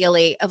 3,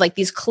 ideally, of like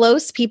these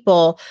close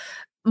people.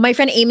 My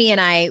friend Amy and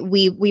I,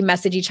 we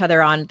message each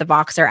other on the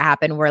Voxer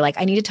app and we're like,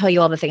 I need to tell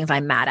you all the things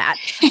I'm mad at.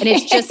 And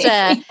it's just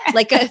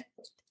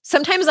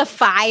sometimes a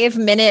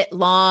 5-minute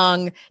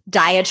long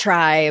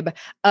diatribe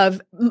of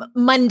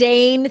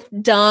mundane,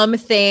 dumb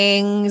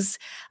things.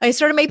 I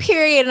started my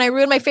period and I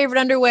ruined my favorite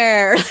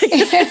underwear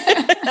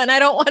and I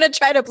don't want to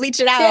try to bleach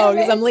it out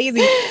because I'm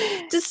lazy.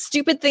 Just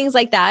stupid things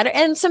like that.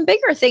 And some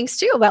bigger things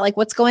too about like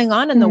what's going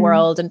on in the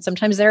world. And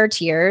sometimes there are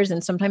tears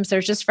and sometimes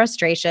there's just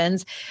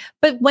frustrations.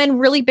 But when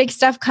really big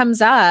stuff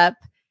comes up,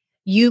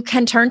 you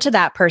can turn to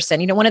that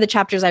person. One of the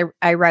chapters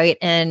I write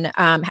in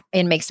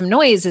Make Some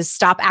Noise is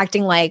stop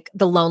acting like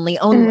the lonely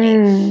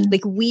only.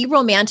 Like we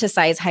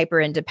romanticize hyper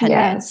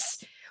independence.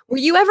 Yes. Were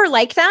you ever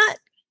like that?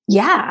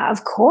 Yeah,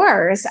 of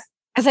course.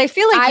 As I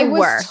feel like I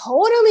was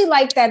totally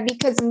like that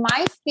because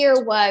my fear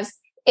was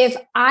if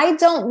I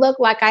don't look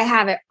like I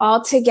have it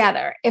all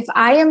together, if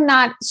I am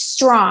not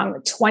strong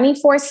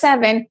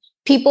 24/7,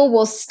 people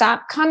will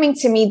stop coming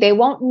to me. They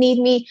won't need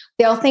me.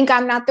 They'll think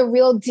I'm not the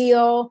real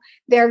deal.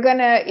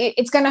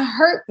 It's going to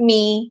hurt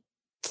me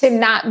to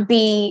not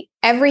be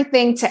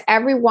everything to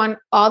everyone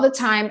all the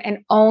time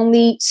and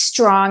only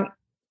strong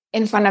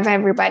in front of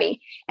everybody.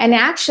 And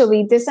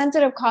actually, this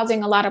ended up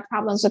causing a lot of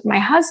problems with my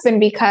husband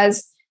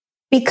because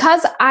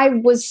I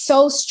was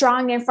so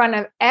strong in front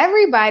of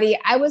everybody,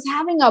 I was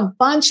having a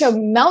bunch of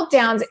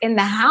meltdowns in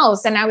the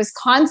house and I was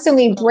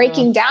constantly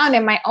breaking down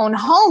in my own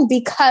home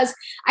because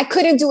I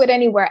couldn't do it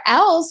anywhere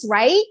else,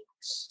 right?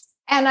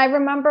 And I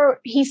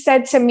remember he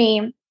said to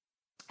me,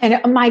 and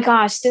oh my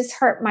gosh, this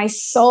hurt my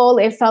soul.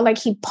 It felt like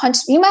he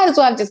punched me. You might as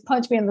well have just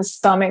punched me in the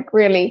stomach,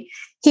 really.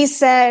 He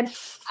said,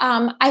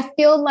 I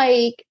feel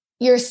like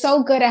you're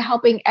so good at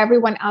helping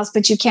everyone else,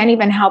 but you can't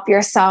even help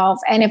yourself.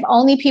 And if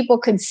only people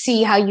could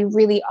see how you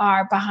really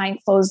are behind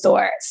closed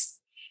doors.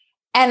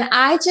 And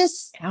I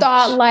just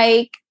thought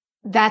like,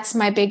 that's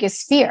my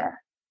biggest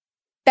fear.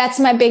 That's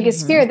my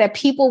biggest fear, that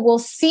people will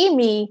see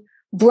me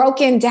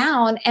broken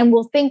down and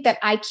will think that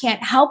I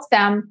can't help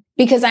them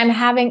because I'm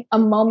having a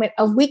moment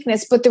of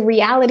weakness. But the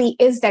reality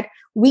is that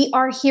we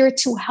are here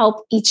to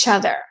help each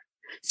other.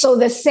 So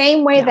the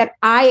same way that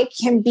I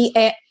can be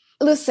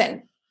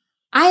listen,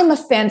 I am a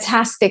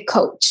fantastic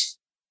coach.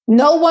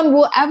 No one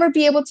will ever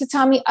be able to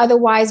tell me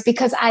otherwise,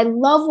 because I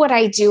love what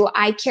I do.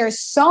 I care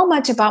so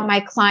much about my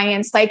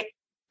clients. Like,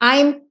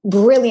 I'm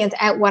brilliant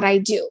at what I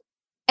do.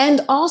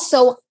 And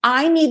also,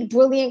 I need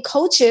brilliant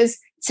coaches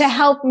to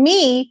help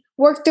me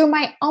work through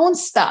my own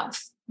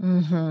stuff.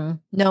 No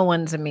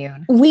one's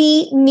immune.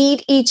 We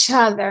need each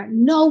other.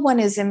 No one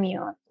is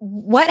immune.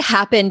 What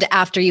happened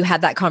after you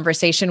had that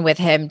conversation with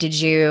him? Did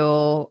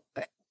you?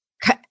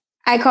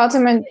 I called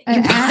him and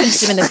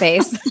punched him in the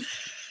face.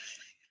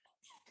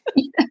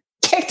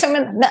 Kicked him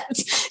in the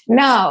nuts.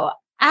 No.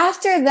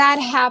 After that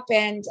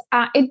happened,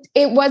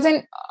 it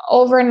wasn't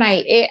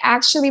overnight. It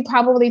actually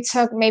probably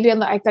took maybe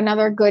like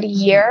another good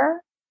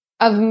year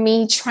of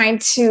me trying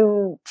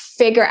to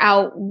figure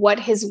out what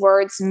his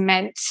words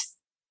meant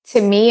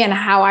to me and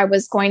how I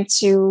was going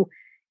to,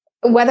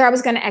 whether I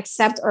was going to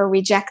accept or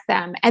reject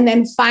them. And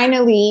then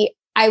finally,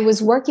 I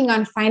was working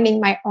on finding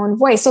my own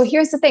voice. So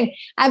here's the thing.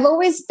 I've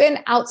always been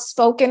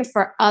outspoken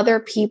for other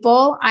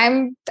people.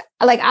 I'm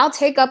like, I'll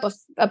take up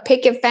a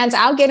picket fence.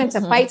 I'll get into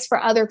fights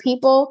for other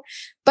people,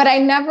 but I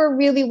never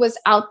really was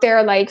out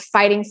there like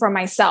fighting for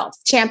myself,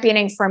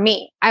 championing for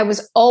me. I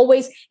was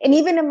always, and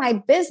even in my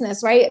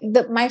business, right?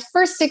 My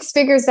first 6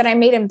 figures that I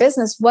made in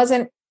business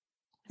wasn't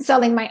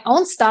selling my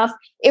own stuff.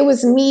 It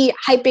was me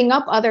hyping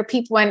up other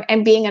people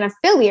and being an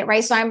affiliate,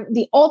 right? So I'm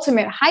the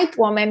ultimate hype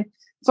woman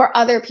for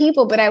other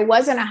people, but I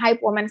wasn't a hype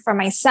woman for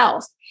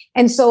myself.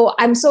 And so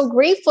I'm so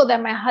grateful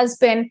that my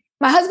husband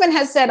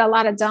has said a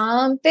lot of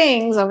dumb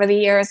things over the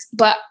years,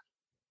 but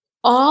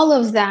all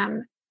of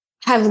them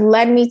have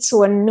led me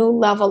to a new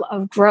level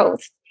of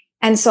growth.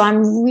 And so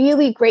I'm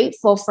really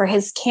grateful for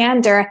his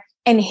candor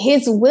and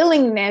his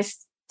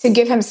willingness to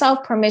give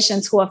himself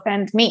permission to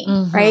offend me,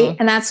 right?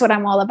 And that's what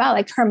I'm all about,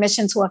 like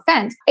permission to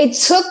offend. It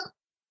took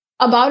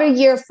about a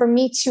year for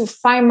me to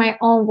find my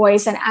own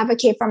voice and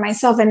advocate for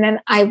myself. And then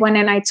I went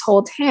and I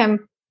told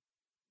him,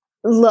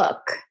 look,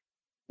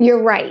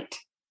 you're right.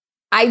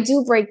 I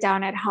do break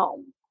down at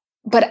home,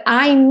 but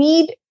I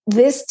need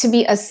this to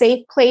be a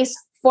safe place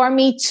for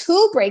me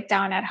to break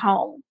down at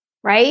home,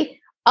 right?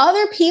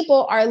 Other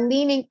people are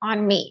leaning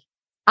on me.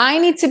 I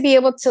need to be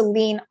able to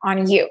lean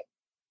on you.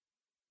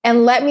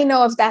 And let me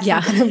know if that's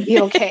not going to be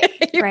okay,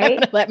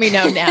 right? Let me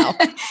know now.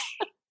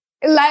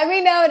 Let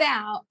me know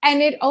now.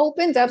 And it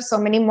opened up so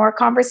many more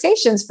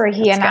conversations for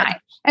he and I.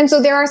 And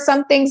so there are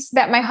some things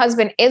that my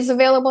husband is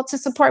available to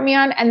support me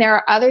on. And there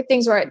are other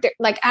things where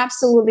like,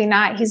 absolutely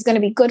not. He's going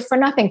to be good for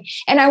nothing.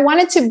 And I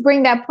wanted to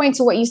bring that point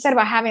to what you said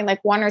about having like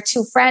 1 or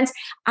 2 friends.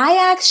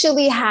 I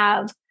actually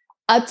have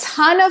a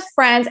ton of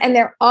friends and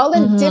they're all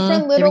in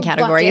different little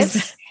categories.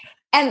 Buckets.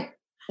 And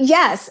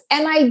yes.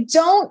 And I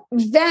don't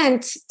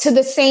vent to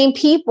the same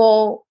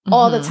people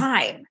all the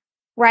time.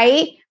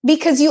 Right?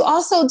 Because you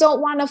also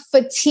don't want to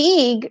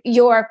fatigue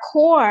your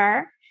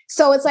core.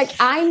 So it's like,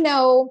 I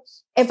know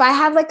if I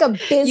have like a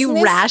business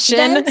you ration.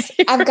 Vent,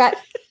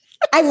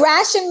 I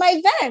ration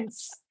my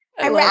vents.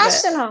 I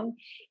ration them.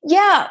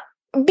 Yeah.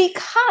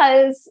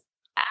 Because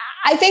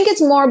I think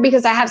it's more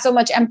because I have so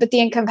much empathy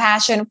and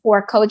compassion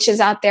for coaches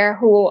out there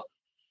who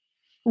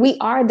we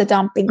are the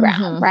dumping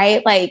ground,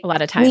 right? Like a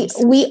lot of times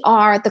we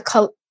are the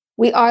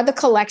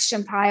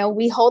collection pile.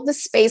 We hold the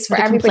space for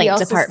everybody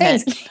else's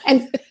things.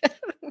 And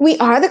we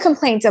are the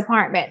complaint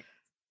department.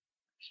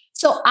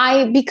 So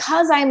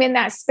because I'm in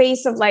that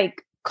space of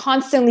like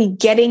constantly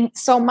getting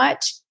so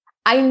much,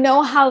 I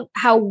know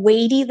how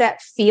weighty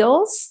that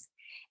feels.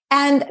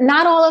 And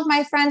not all of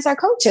my friends are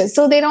coaches.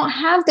 So they don't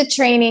have the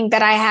training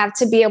that I have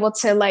to be able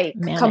to like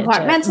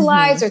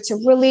compartmentalize or to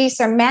release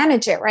or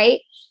manage it.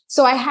 Right.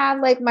 So I have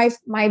like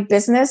my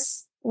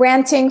business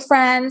ranting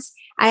friends.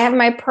 I have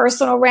my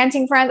personal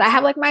ranting friends. I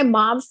have like my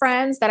mom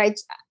friends that I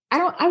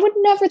would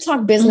never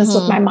talk business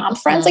with my mom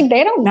friends. Like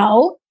they don't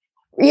know,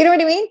 you know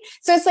what I mean?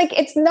 So it's like,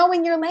 it's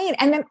knowing your lane.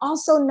 And then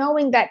also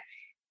knowing that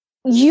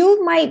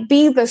you might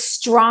be the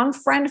strong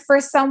friend for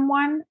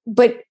someone,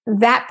 but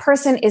that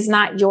person is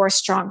not your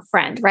strong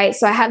friend, right?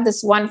 So I have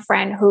this one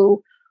friend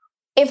who,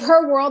 if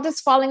her world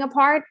is falling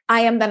apart,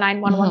 I am the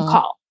 911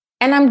 call.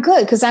 And I'm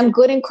good because I'm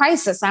good in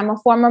crisis. I'm a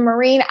former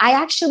Marine. I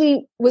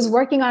actually was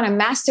working on a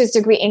master's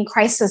degree in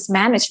crisis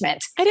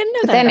management. I didn't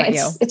know that about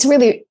you. It's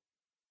really...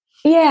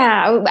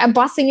 Yeah, at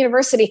Boston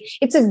University.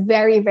 It's a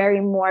very,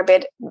 very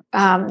morbid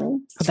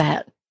topic.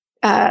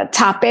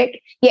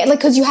 Yeah, like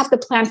because you have to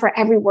plan for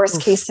every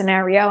worst case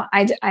scenario.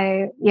 I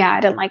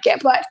didn't like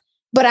it,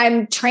 but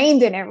I'm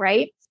trained in it,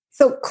 right?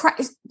 So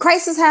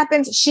crisis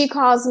happens. She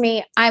calls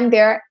me. I'm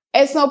there.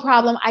 It's no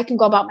problem. I can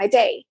go about my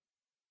day.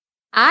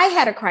 I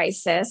had a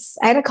crisis.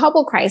 I had a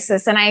couple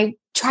crises, and I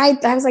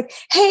was like,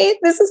 "Hey,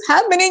 this is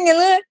happening,"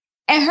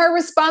 and her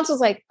response was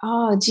like,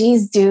 "Oh,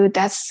 geez, dude,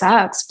 that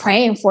sucks.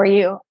 Praying for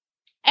you."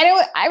 And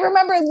I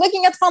remember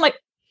looking at the phone like,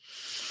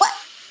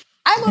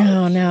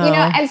 No.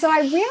 And so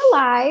I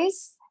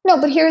realized, no,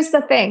 but here's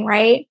the thing,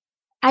 right?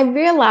 I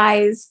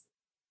realized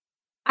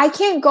I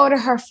can't go to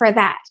her for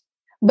that.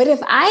 But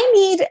if I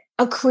need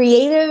a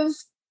creative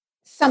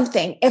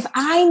something, if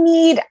I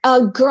need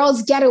a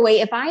girl's getaway,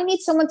 if I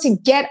need someone to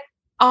get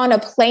on a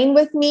plane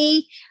with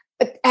me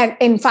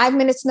in 5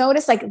 minutes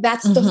notice, like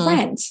that's the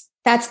friend.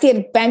 That's the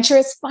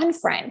adventurous, fun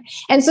friend.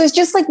 And so it's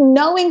just like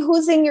knowing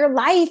who's in your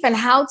life and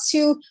how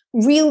to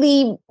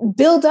really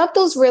build up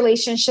those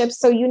relationships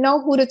so you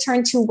know who to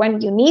turn to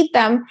when you need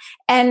them,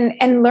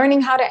 and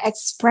learning how to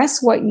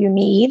express what you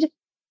need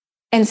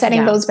and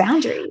setting those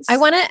boundaries. I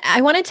want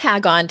to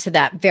tag on to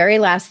that very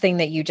last thing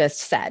that you just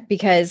said,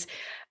 because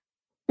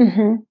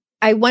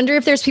I wonder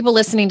if there's people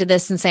listening to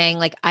this and saying,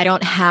 like, I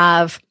don't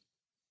have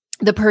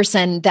the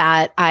person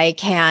that I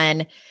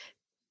can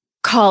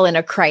call in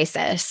a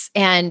crisis.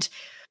 And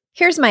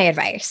here's my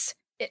advice.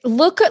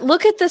 Look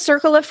at the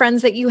circle of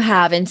friends that you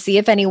have and see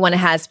if anyone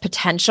has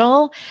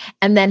potential,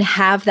 and then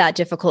have that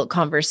difficult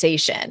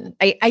conversation.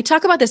 I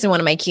talk about this in one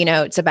of my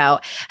keynotes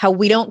about how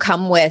we don't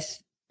come with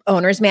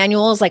owner's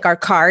manuals like our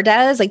car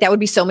does. Like that would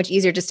be so much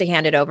easier just to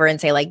hand it over and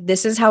say, like,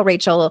 this is how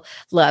Rachel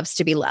loves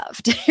to be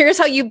loved. Here's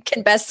how you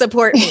can best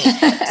support me.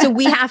 So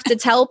we have to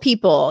tell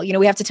people,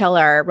 we have to tell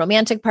our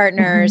romantic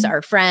partners,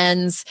 our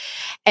friends,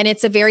 and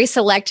it's a very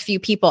select few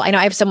people. I know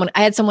I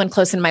had someone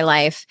close in my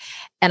life,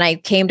 and I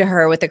came to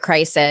her with a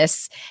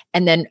crisis,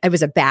 and then it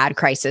was a bad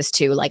crisis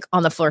too, like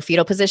on the floor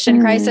fetal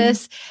position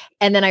crisis.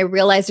 And then I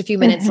realized a few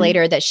minutes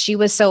later that she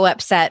was so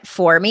upset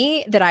for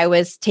me that I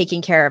was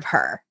taking care of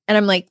her. And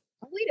I'm like,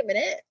 wait a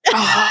minute.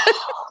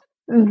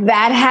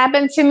 That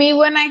happened to me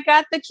when I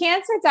got the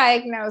cancer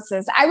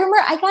diagnosis. I remember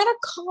I got a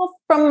call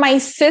from my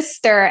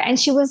sister, and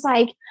she was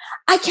like,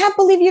 I can't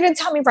believe you didn't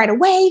tell me right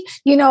away.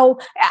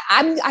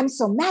 I'm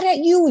so mad at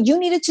you. You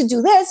needed to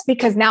do this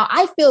because now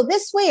I feel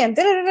this way, and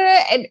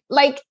and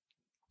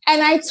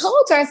I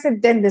told her, I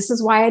said, then this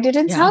is why I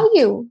didn't tell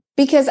you,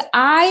 because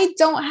I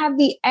don't have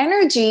the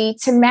energy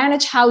to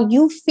manage how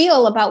you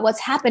feel about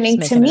what's happening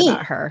to me.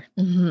 About her.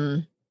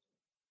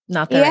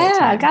 Not the right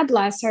time. God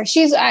bless her.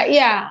 She's I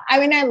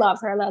mean, I love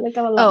her.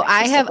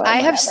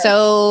 I have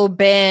so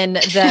been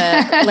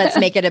the let's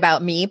make it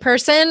about me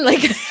person.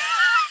 Like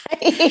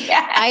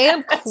I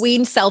am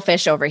queen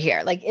selfish over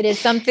here. Like it is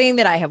something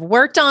that I have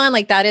worked on.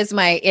 Like that is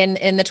my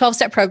in the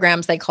 12-step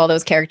programs, they call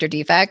those character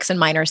defects, and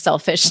mine are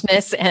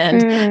selfishness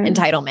and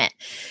entitlement.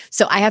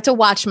 So I have to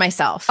watch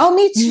myself. Oh,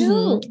 me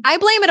too. I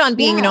blame it on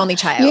being an only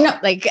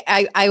child. Like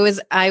I was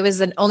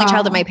an only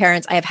child of my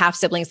parents. I have half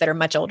siblings that are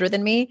much older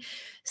than me.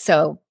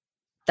 So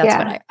that's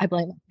what I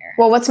blame on her.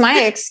 Well, what's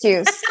my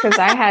excuse? Because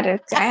I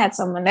had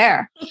someone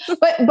there.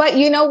 But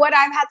you know what?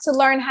 I've had to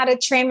learn how to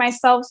train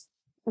myself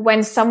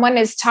when someone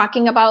is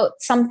talking about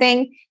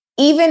something,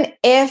 even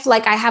if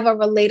like I have a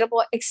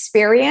relatable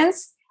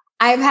experience,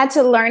 I've had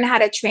to learn how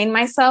to train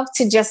myself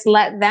to just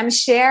let them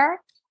share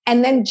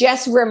and then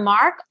just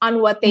remark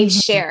on what they've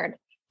shared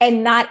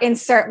and not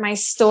insert my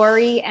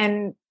story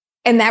and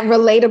that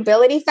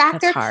relatability factor.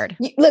 That's hard.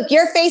 Look,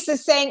 your face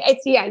is saying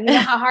it's, you know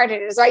how hard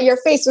it is, right? Your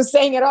face was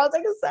saying it all. I was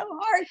like, it's so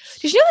hard.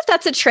 Did you know that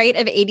that's a trait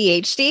of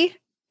ADHD?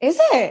 Is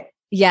it?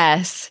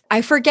 Yes.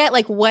 I forget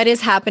like what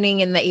is happening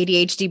in the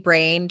ADHD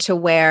brain to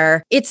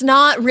where it's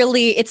not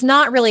really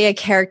a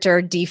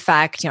character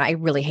defect. I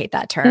really hate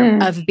that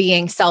term of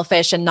being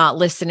selfish and not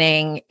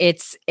listening.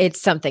 It's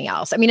something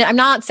else. I mean, I'm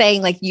not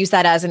saying like use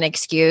that as an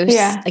excuse.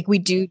 Yeah. Like we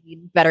do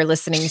need better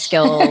listening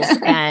skills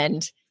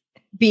and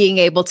being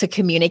able to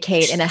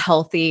communicate in a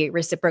healthy,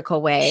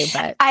 reciprocal way.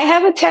 But I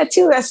have a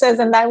tattoo that says,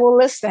 and I will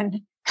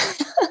listen.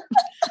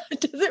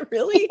 Does it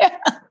really? Yeah.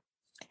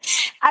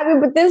 I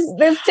mean, but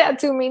this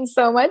tattoo means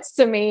so much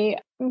to me,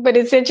 but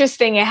it's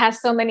interesting. It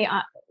has so many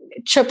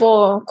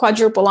triple,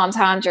 quadruple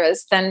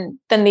entendres than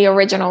the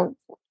original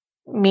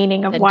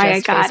meaning of why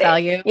I got it.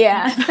 Value.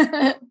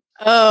 Yeah.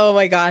 Oh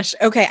my gosh.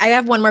 Okay. I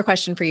have one more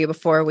question for you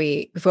before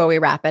we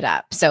wrap it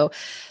up. So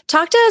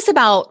talk to us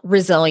about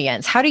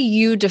resilience. How do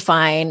you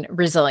define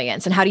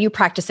resilience and how do you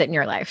practice it in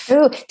your life?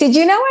 Ooh, did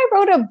you know I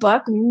wrote a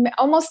book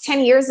almost 10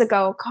 years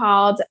ago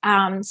called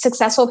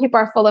Successful People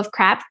Are Full of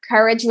Crap,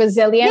 Courage,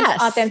 Resilience,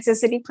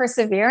 Authenticity,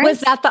 Perseverance? Was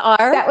that the R?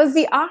 That was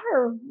the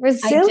R,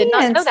 resilience. I did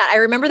not know that. I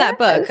remember that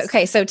book.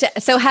 Okay.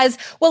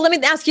 Let me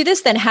ask you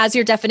this then. Has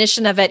your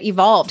definition of it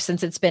evolved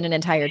since it's been an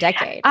entire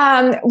decade?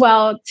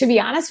 Well, to be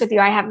honest with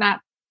you, I have not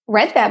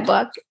read that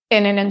book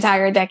in an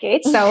entire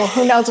decade. So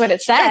who knows what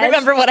it says? I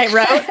remember what I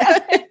wrote.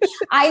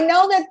 I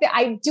know that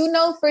I do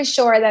know for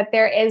sure that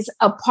there is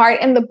a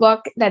part in the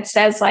book that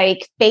says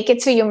like, fake it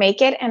till you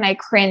make it. And I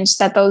cringe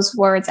that those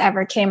words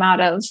ever came out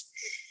of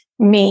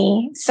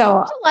me. So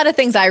a lot of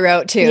things I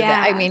wrote too.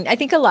 Yeah. I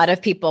think a lot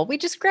of people, we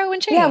just grow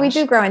and change. Yeah, we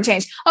do grow and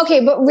change.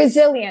 Okay. But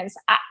resilience,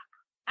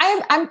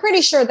 I'm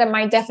pretty sure that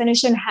my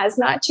definition has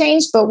not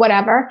changed, but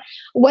whatever.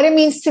 What it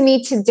means to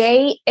me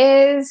today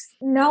is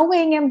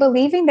knowing and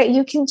believing that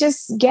you can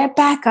just get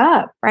back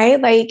up, right?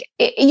 Like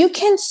you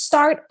can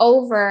start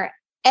over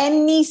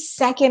any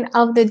second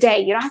of the day.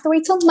 You don't have to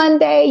wait till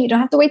Monday. You don't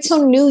have to wait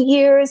till New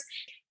Year's.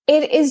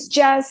 It is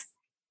just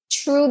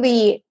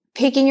truly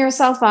picking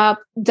yourself up,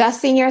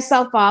 dusting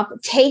yourself up,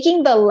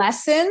 taking the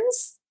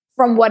lessons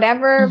from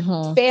whatever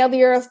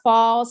failure,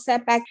 fall,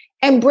 setback,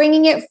 and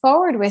bringing it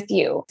forward with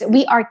you.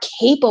 We are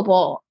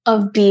capable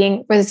of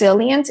being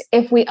resilient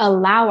if we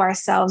allow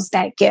ourselves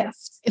that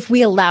gift. If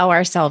we allow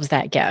ourselves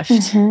that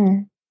gift.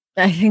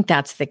 I think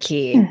that's the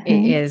key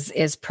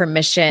is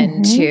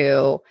permission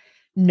to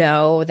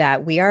know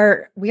that we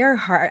are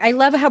hard. I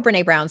love how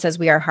Brené Brown says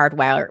we are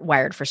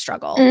hardwired for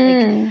struggle.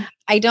 Like,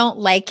 I don't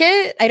like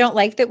it. I don't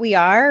like that we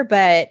are,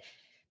 but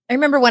I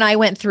remember when I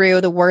went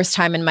through the worst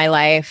time in my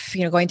life,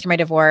 going through my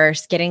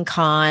divorce, getting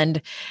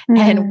conned,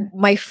 and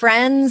my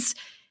friends,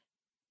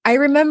 I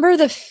remember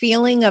the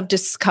feeling of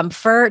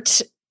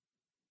discomfort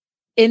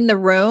in the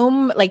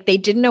room. Like, they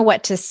didn't know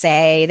what to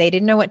say. They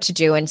didn't know what to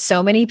do. And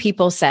so many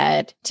people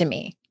said to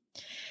me,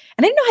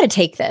 and I didn't know how to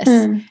take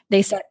this.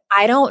 They said,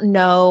 I don't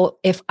know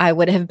if I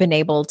would have been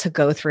able to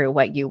go through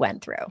what you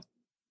went through.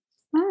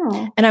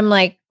 And I'm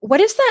like, what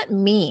does that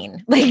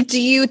mean? Like,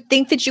 do you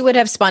think that you would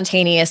have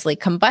spontaneously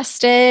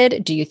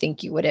combusted? Do you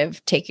think you would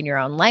have taken your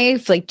own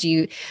life? What?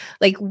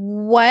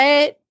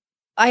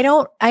 I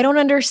don't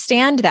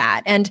understand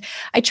that. And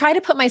I try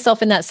to put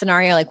myself in that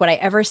scenario. Like, would I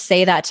ever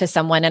say that to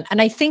someone?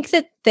 And I think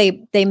that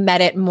they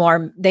meant it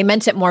more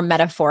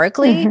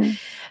metaphorically.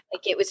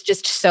 Like, it was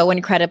just so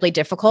incredibly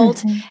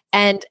difficult.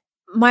 And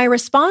my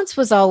response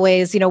was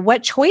always,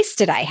 what choice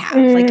did I have?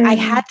 Like, I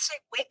had to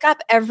wake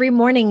up every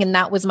morning and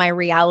that was my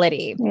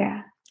reality.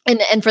 Yeah.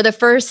 And for the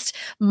first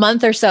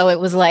month or so, it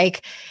was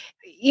like,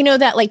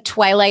 that like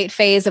twilight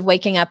phase of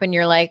waking up and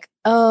you're like,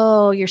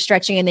 oh, you're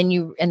stretching. And then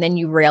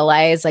you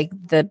realize like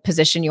the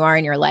position you are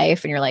in your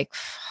life and you're like,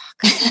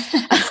 fuck.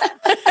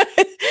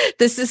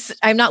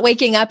 I'm not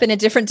waking up in a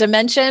different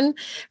dimension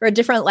or a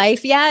different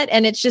life yet.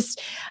 And it's just,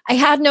 I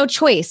had no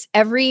choice.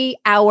 Every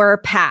hour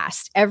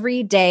passed,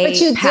 every day. But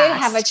you did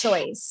have a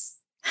choice.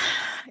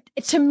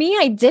 To me,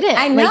 I didn't.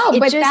 I know,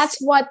 but that's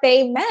what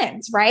they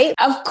meant, right?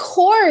 Of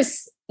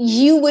course,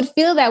 you would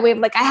feel that way.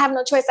 Like, I have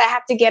no choice. I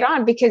have to get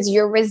on because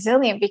you're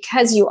resilient,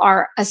 because you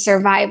are a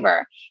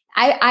survivor.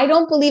 I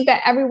don't believe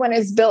that everyone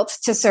is built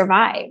to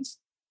survive.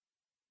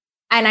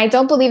 And I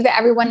don't believe that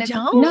everyone is.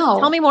 No.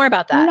 Tell me more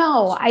about that.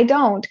 No, I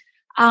don't.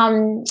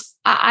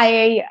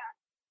 I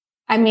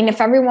mean,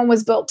 if everyone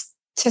was built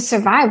to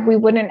survive, we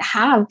wouldn't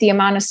have the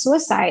amount of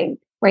suicide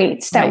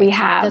rates that we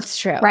have. That's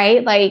true.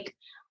 Right? Like,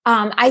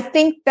 I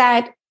think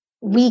that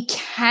we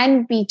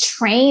can be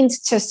trained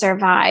to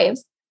survive,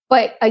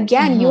 but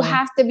again, you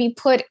have to be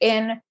put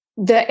in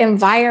the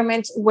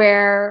environment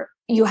where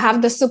you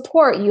have the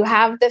support, you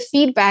have the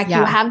feedback,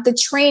 you have the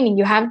training,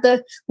 you have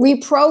the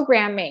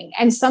reprogramming.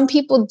 And some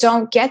people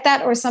don't get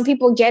that, or some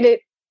people get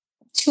it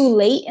too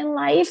late in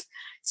life.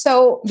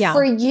 So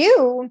for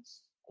you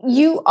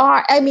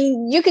are, I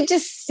mean, you could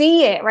just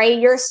see it, right?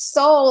 Your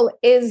soul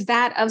is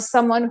that of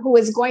someone who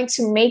is going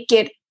to make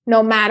it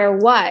no matter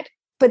what.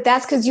 But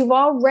that's because you've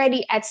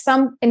already at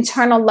some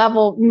internal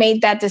level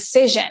made that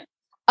decision.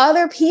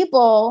 Other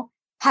people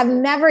have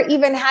never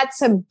even had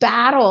to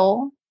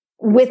battle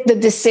with the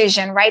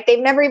decision, right? They've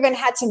never even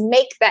had to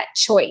make that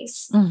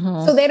choice.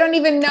 So they don't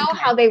even know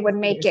how they would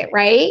make it,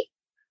 right?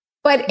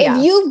 But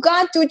if you've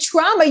gone through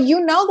trauma,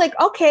 like,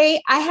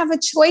 okay, I have a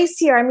choice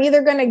here. I'm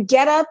either going to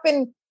get up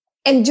and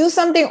do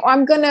something, or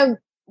I'm going to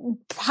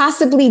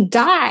possibly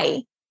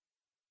die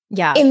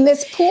in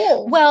this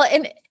pool. Well,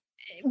 and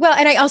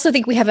I also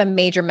think we have a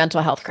major mental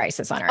health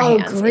crisis on our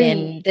hands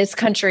in this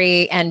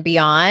country and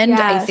beyond.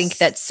 Yes. I think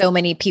that so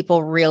many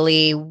people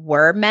really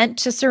were meant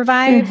to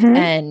survive.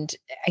 And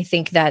I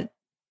think that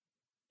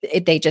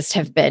they just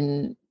have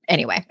been,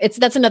 anyway,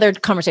 that's another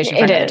conversation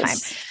for another time.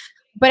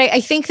 But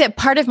I think that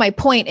part of my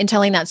point in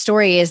telling that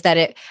story is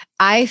that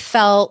I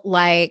felt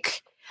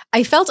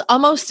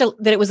almost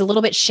that it was a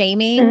little bit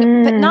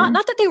shaming, but not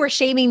that they were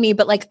shaming me,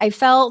 but like I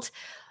felt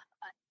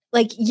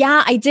like,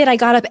 I did. I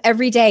got up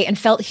every day and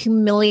felt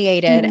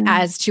humiliated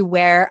as to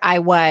where I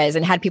was,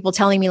 and had people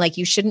telling me like,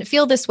 you shouldn't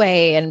feel this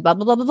way and blah,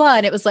 blah, blah, blah, blah.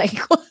 And it was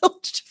like,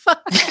 well,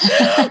 fuck.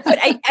 But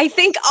I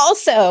think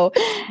also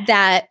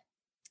that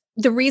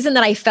the reason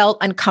that I felt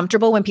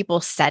uncomfortable when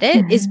people said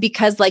it is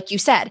because, like you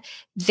said,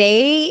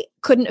 they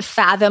couldn't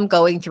fathom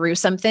going through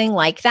something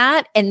like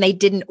that and they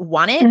didn't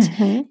want it.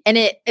 And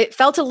it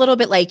felt a little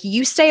bit like,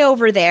 you stay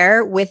over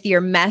there with your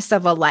mess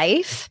of a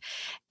life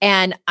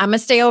and I'm going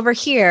to stay over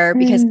here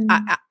because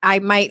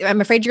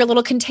I'm afraid you're a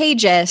little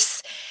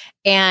contagious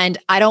and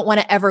I don't want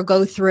to ever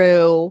go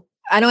through,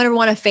 I don't ever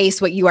want to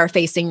face what you are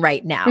facing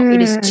right now. It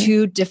is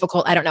too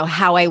difficult. I don't know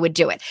how I would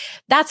do it.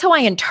 That's how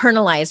I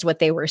internalized what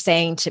they were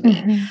saying to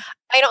me.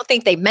 I don't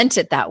think they meant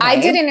it that way.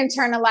 I didn't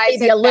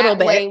internalize it a little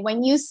bit way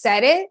when you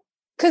said it,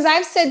 because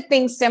I've said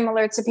things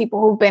similar to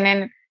people who've been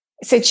in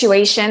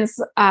situations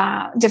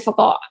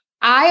difficult.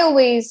 I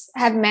always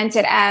have meant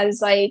it as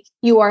like,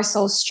 you are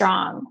so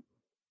strong.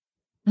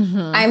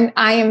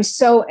 I am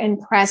so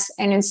impressed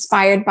and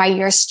inspired by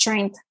your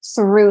strength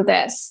through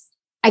this.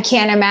 I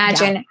can't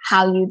imagine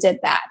how you did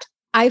that.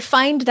 I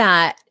find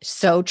that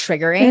so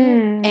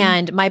triggering.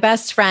 And my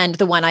best friend,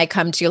 the one I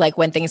come to like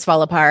when things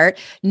fall apart,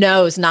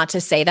 knows not to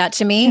say that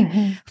to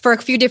me for a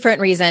few different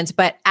reasons.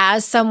 But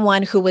as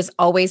someone who was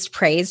always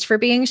praised for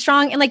being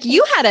strong, and like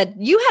you had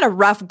a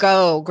rough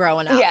go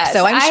growing up. Yes,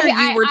 so I'm sure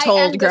you were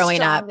told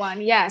growing up.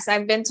 Yes,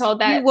 I've been told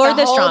that you were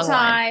the whole strong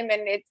time.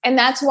 And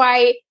that's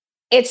why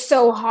it's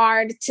so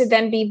hard to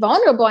then be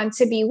vulnerable and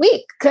to be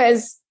weak,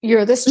 because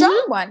you're the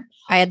strong one.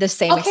 I had the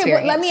same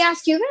experience. Well, let me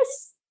ask you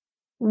this.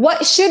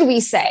 What should we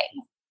say?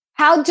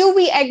 How do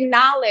we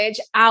acknowledge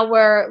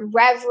our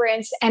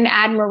reverence and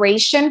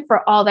admiration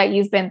for all that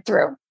you've been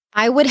through?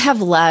 I would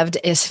have loved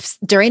if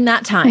during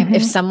that time,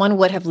 if someone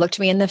would have looked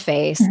me in the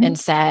face and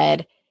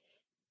said,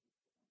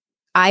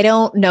 I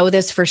don't know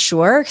this for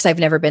sure because I've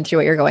never been through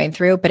what you're going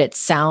through, but it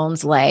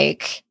sounds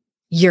like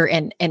you're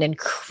in an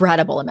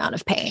incredible amount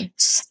of pain.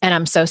 And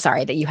I'm so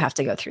sorry that you have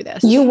to go through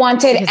this. You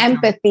wanted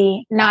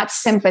empathy, not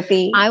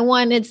sympathy. I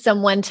wanted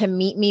someone to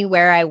meet me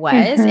where I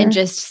was and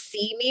just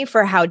see me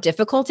for how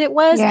difficult it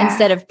was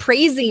instead of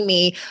praising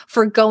me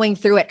for going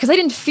through it. Because I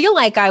didn't feel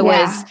like I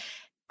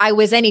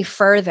was any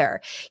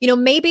further. You know,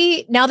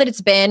 maybe now that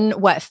it's been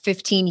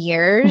 15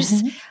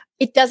 years,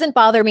 it doesn't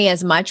bother me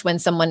as much when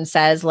someone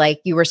says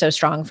like, you were so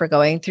strong for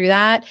going through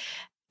that.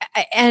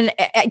 And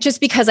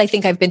just because I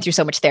think I've been through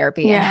so much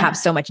therapy and have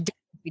so much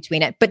difference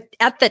between it. But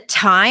at the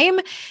time,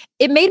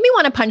 it made me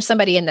want to punch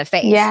somebody in the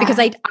face because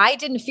I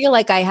didn't feel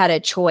like I had a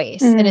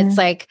choice. And it's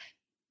like,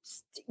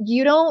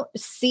 you don't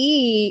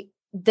see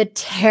the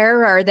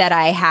terror that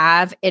I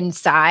have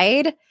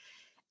inside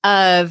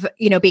of,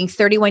 you know, being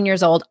 31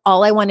 years old.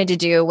 All I wanted to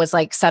do was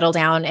like settle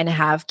down and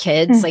have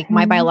kids. Like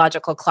my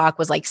biological clock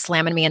was like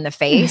slamming me in the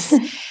face.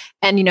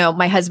 And, you know,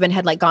 my husband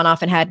had like gone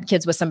off and had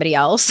kids with somebody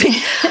else.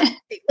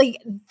 Like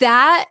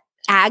that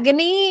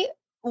agony,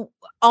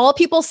 all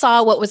people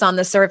saw what was on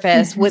the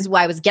surface was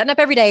why I was getting up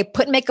every day,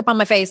 putting makeup on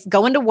my face,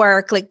 going to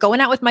work, like going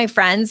out with my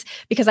friends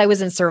because I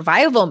was in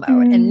survival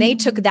mode and they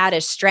took that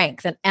as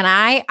strength. And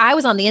I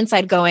was on the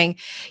inside going,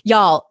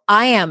 y'all,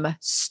 I am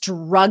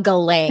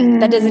struggling.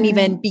 That doesn't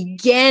even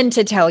begin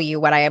to tell you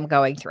what I am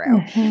going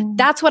through.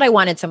 That's what I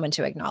wanted someone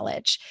to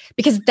acknowledge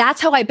because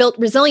that's how I built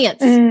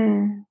resilience.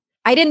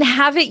 I didn't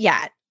have it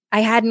yet.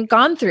 I hadn't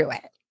gone through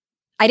it.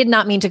 I did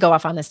not mean to go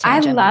off on this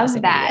tangent. I love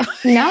that.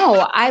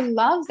 No, I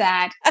love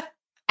that.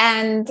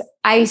 And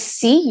I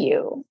see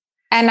you.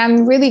 And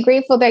I'm really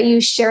grateful that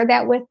you shared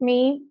that with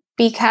me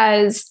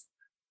because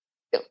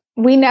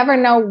we never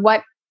know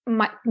what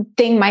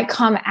thing might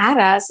come at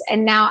us.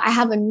 And now I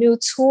have a new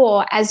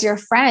tool as your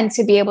friend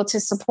to be able to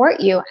support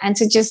you and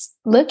to just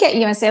look at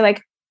you and say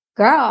like,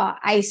 girl,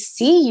 I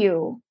see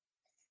you.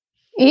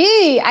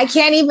 I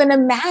can't even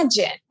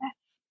imagine.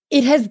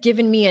 It has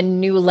given me a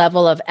new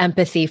level of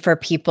empathy for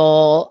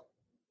people.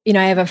 You know,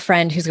 I have a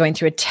friend who's going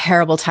through a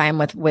terrible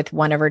time with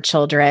one of her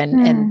children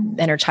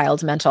and her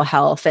child's mental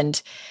health.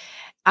 And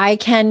I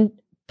can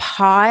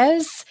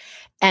pause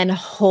and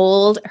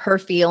hold her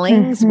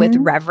feelings with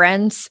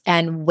reverence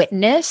and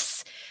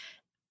witness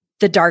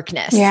the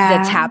darkness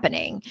that's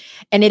happening.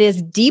 And it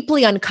is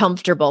deeply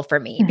uncomfortable for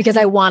me because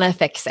I want to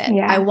fix it.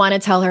 I want to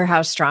tell her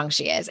how strong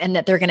she is and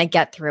that they're going to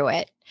get through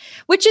it,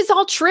 which is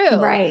all true.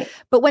 Right.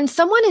 But when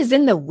someone is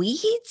in the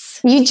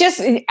weeds,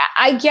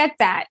 I get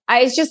that.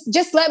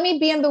 Just let me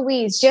be in the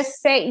weeds.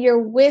 Just say you're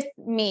with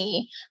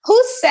me.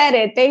 Who said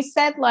it? They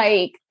said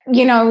like,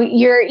 you know,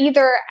 you're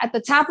either at the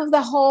top of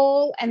the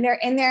hole and they're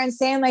in there and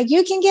saying like,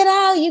 you can get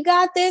out, you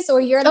got this. Or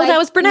you're like, that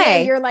was Brene. Yeah,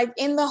 you're like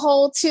in the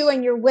hole too.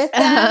 And you're with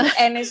them.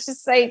 And it's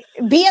just like,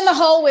 be in the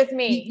hole with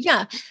me.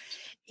 Yeah.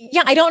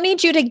 I don't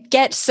need you to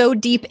get so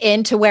deep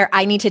into where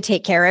I need to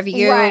take care of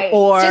you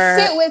or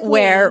just sit with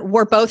where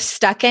we're both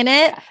stuck in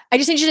it. I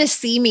just need you to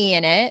see me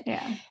in it.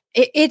 Yeah.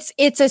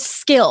 It's a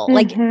skill.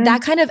 Like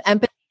that kind of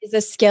empathy is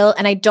a skill.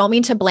 And I don't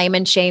mean to blame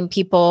and shame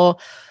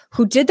people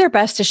who did their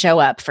best to show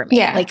up for me.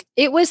 Yeah. Like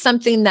it was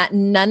something that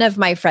none of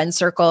my friend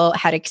circle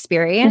had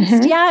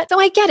experienced yet. So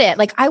I get it.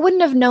 Like I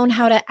wouldn't have known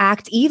how to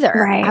act either.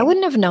 Right. I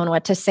wouldn't have known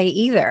what to say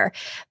either.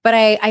 But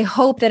I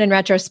hope that in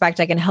retrospect,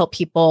 I can help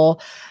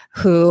people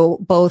who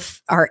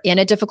both are in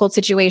a difficult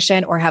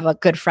situation or have a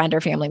good friend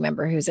or family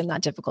member who's in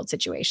that difficult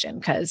situation.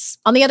 Because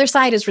on the other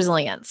side is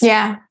resilience.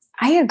 Yeah,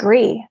 I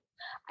agree.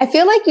 I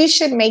feel like you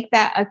should make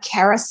that a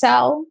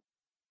carousel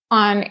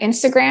on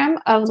Instagram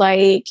of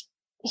like,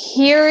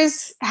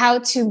 here's how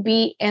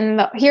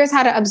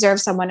to observe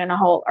someone in a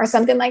hole or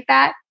something like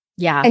that.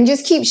 Yeah. And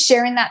just keep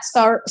sharing that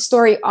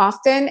story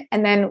often.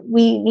 And then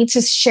we need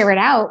to share it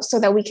out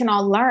so that we can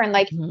all learn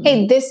like,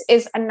 hey, this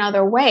is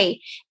another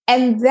way.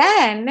 And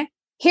then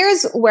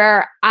here's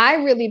where I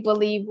really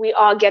believe we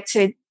all get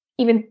to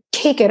even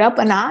take it up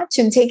a notch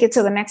and take it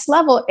to the next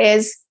level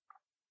is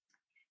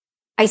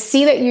I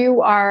see that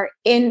you are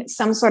in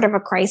some sort of a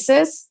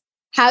crisis.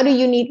 How do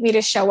you need me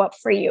to show up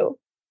for you?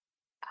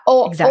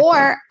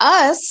 Or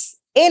us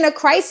in a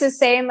crisis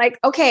saying like,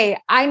 okay,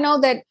 I know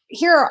that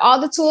here are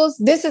all the tools.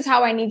 This is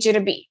how I need you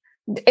to be.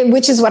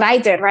 which is what I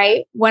did,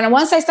 right?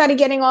 Once I started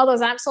getting all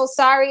those I'm so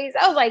sorries,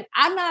 I was like,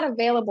 I'm not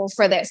available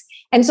for this.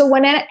 And so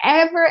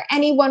whenever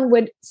anyone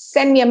would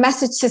send me a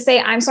message to say,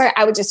 I'm sorry,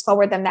 I would just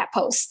forward them that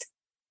post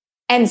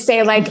and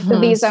say like,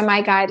 these are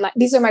my guidelines.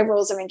 These are my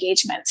rules of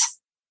engagement.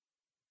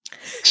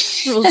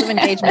 Rules of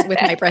engagement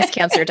with my breast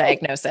cancer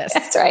diagnosis.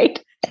 That's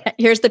right.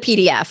 Here's the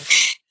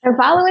PDF. And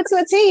follow it to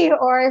a T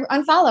or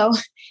unfollow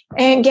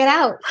and get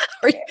out.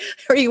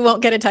 Or you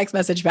won't get a text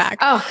message back.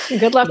 Oh,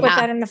 good luck with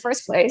that in the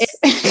first place.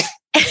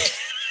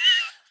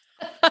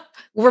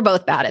 We're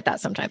both bad at that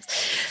sometimes.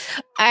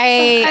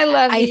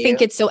 I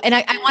think it's so, and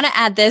I want to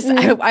add this.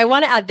 I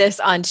want to add this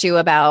on too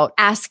about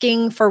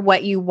asking for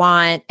what you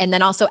want. And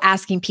then also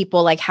asking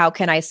people like, how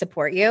can I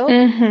support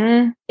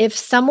you? If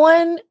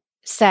someone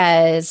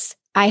says,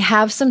 I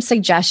have some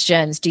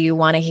suggestions, do you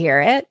want to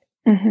hear it?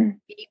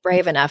 Be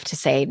brave enough to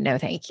say, no,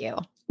 thank you.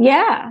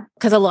 Yeah.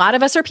 Because a lot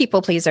of us are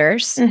people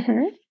pleasers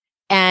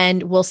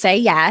and we'll say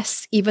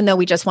yes, even though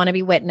we just want to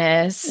be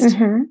witnessed.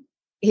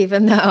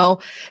 Even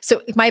though,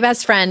 so my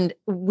best friend,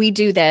 we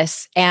do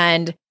this.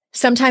 And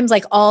sometimes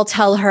like I'll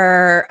tell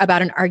her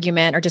about an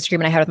argument or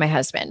disagreement I had with my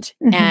husband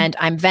and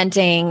I'm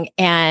venting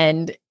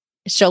and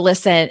she'll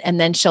listen. And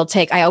then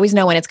I always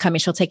know when it's coming,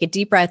 she'll take a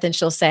deep breath and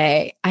she'll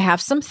say, I have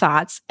some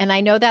thoughts. And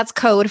I know that's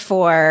code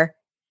for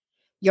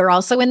you're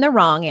also in the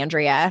wrong,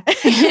 Andrea.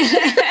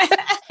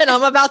 And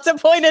I'm about to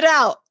point it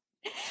out.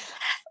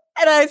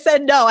 And I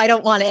said, no, I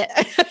don't want it.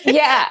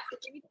 Yeah.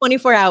 Give me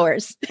 24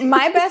 hours.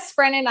 My best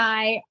friend and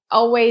I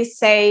always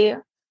say,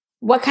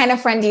 what kind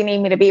of friend do you need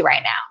me to be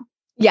right now?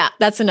 Yeah,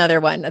 that's another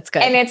one. That's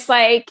good. And it's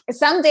like,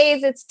 some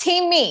days it's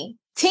team me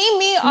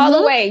all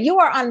the way. You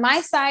are on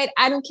my side.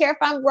 I don't care if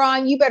I'm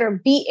wrong. You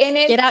better be in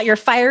it. Get out your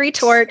fiery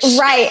torch.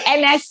 Right.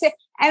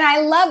 And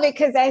I love it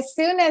because as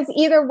soon as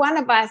either one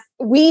of us,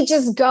 we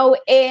just go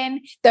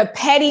in, the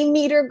petty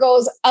meter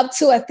goes up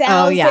to 1,000.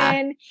 Oh, yeah.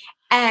 And,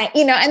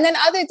 and then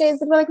other days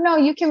they'll be like, no,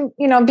 you can,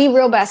 be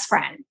real best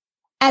friend.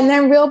 And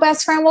then real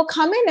best friend will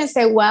come in and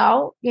say,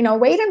 well,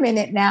 wait a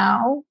minute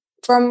now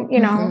from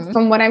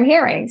what I'm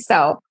hearing.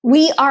 So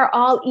we are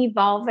all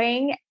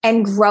evolving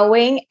and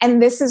growing. And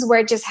this is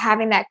where just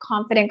having that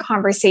confident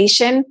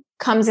conversation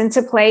comes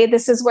into play.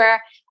 This is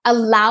where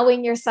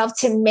allowing yourself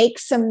to make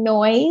some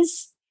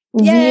noise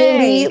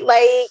really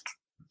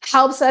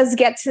helps us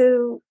get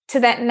to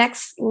that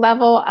next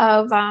level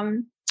of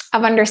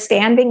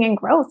understanding and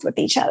growth with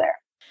each other.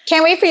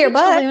 Can't wait for your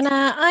book.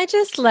 Luna, I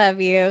just love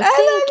you.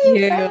 Thank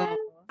you.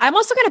 I'm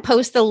also going to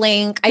post the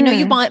link. I know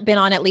you've been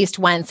on at least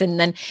once. And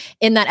then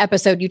in that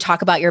episode, you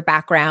talk about your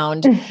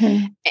background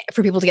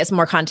for people to get some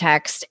more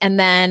context. And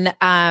then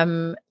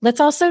let's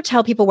also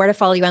tell people where to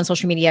follow you on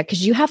social media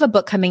because you have a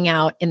book coming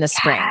out in the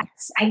spring.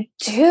 Yes, I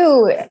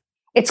do.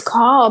 It's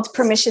called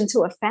Permission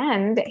to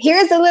Offend.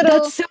 Here's a little.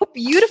 That's so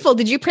beautiful.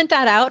 Did you print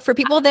that out for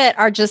people that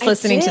are just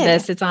listening to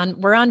this?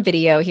 We're on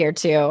video here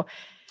too.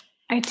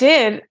 I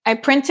did. I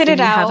printed it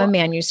out. You have a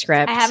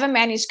manuscript. I have a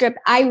manuscript.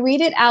 I read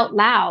it out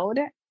loud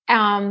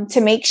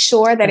to make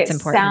sure that That's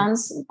important.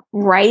 Sounds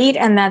right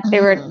and that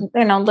there were,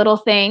 little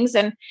things.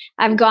 And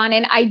I've gone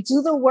in. I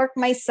do the work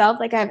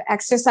myself. Like I have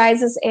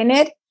exercises in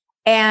it,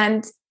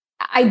 and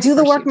I do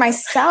the work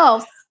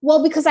myself.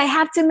 Well, because I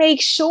have to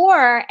make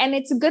sure, and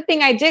it's a good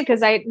thing I did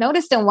because I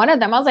noticed in one of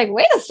them, I was like,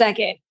 wait a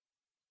second.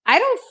 I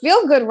don't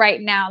feel good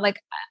right now. Like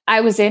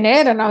I was in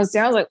it and I was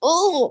there. I was like,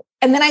 oh,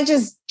 and then I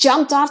just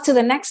jumped off to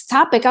the next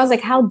topic. I was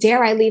like, how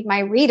dare I leave my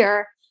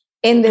reader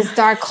in this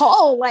dark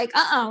hole? Like,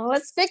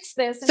 let's fix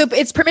this. So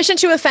it's Permission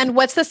to Offend.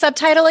 What's the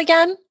subtitle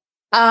again?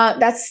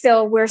 We're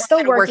still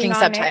working on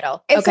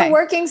subtitle. It's a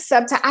working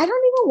subtitle. I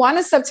don't even want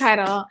a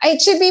subtitle.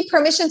 It should be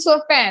Permission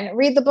to Offend.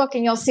 Read the book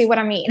and you'll see what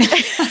I mean.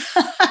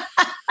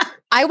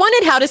 I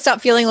wanted How to Stop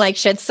Feeling Like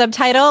Shit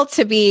subtitle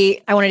to be,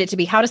 I wanted it to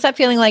be How to Stop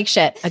Feeling Like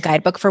Shit, a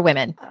guidebook for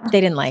women.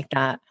 They didn't like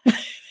that.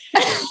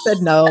 Said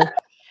no.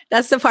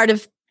 That's the part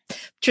of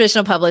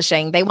traditional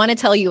publishing. They want to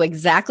tell you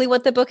exactly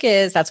what the book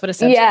is. That's what a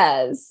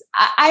subtitle is.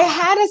 Yes. I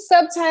had a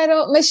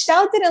subtitle.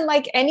 Michelle didn't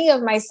like any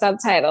of my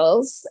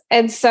subtitles.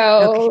 And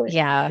so,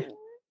 yeah.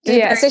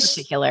 So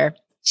particular.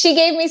 She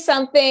gave me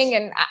something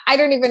and I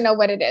don't even know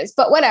what it is,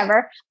 but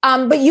whatever.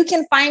 But you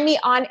can find me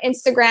on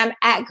Instagram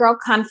at Girl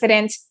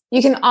Confident.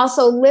 You can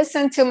also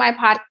listen to my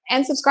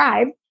and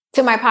subscribe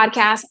to my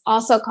podcast,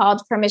 also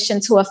called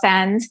Permission to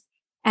Offend.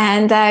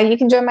 And you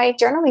can join my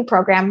journaling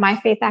program,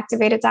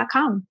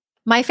 myfaithactivated.com.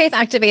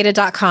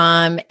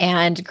 myfaithactivated.com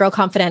and Girl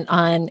Confident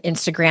on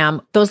Instagram.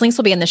 Those links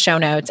will be in the show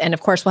notes. And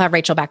of course, we'll have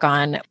Rachel back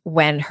on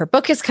when her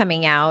book is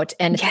coming out.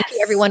 And thank you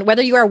everyone,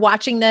 whether you are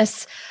watching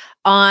this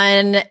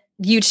on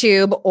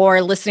YouTube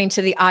or listening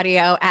to the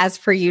audio as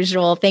per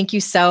usual, thank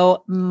you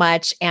so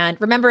much. And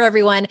remember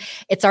everyone,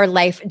 it's our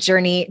life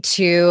journey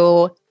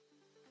to,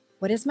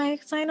 what is my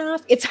sign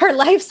off? It's our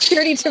life's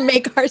journey to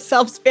make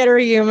ourselves better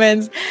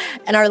humans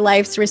and our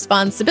life's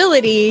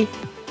responsibility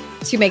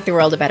to make the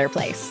world a better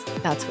place.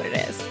 That's what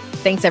it is.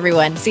 Thanks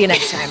everyone. See you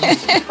next time.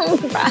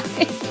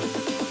 Bye.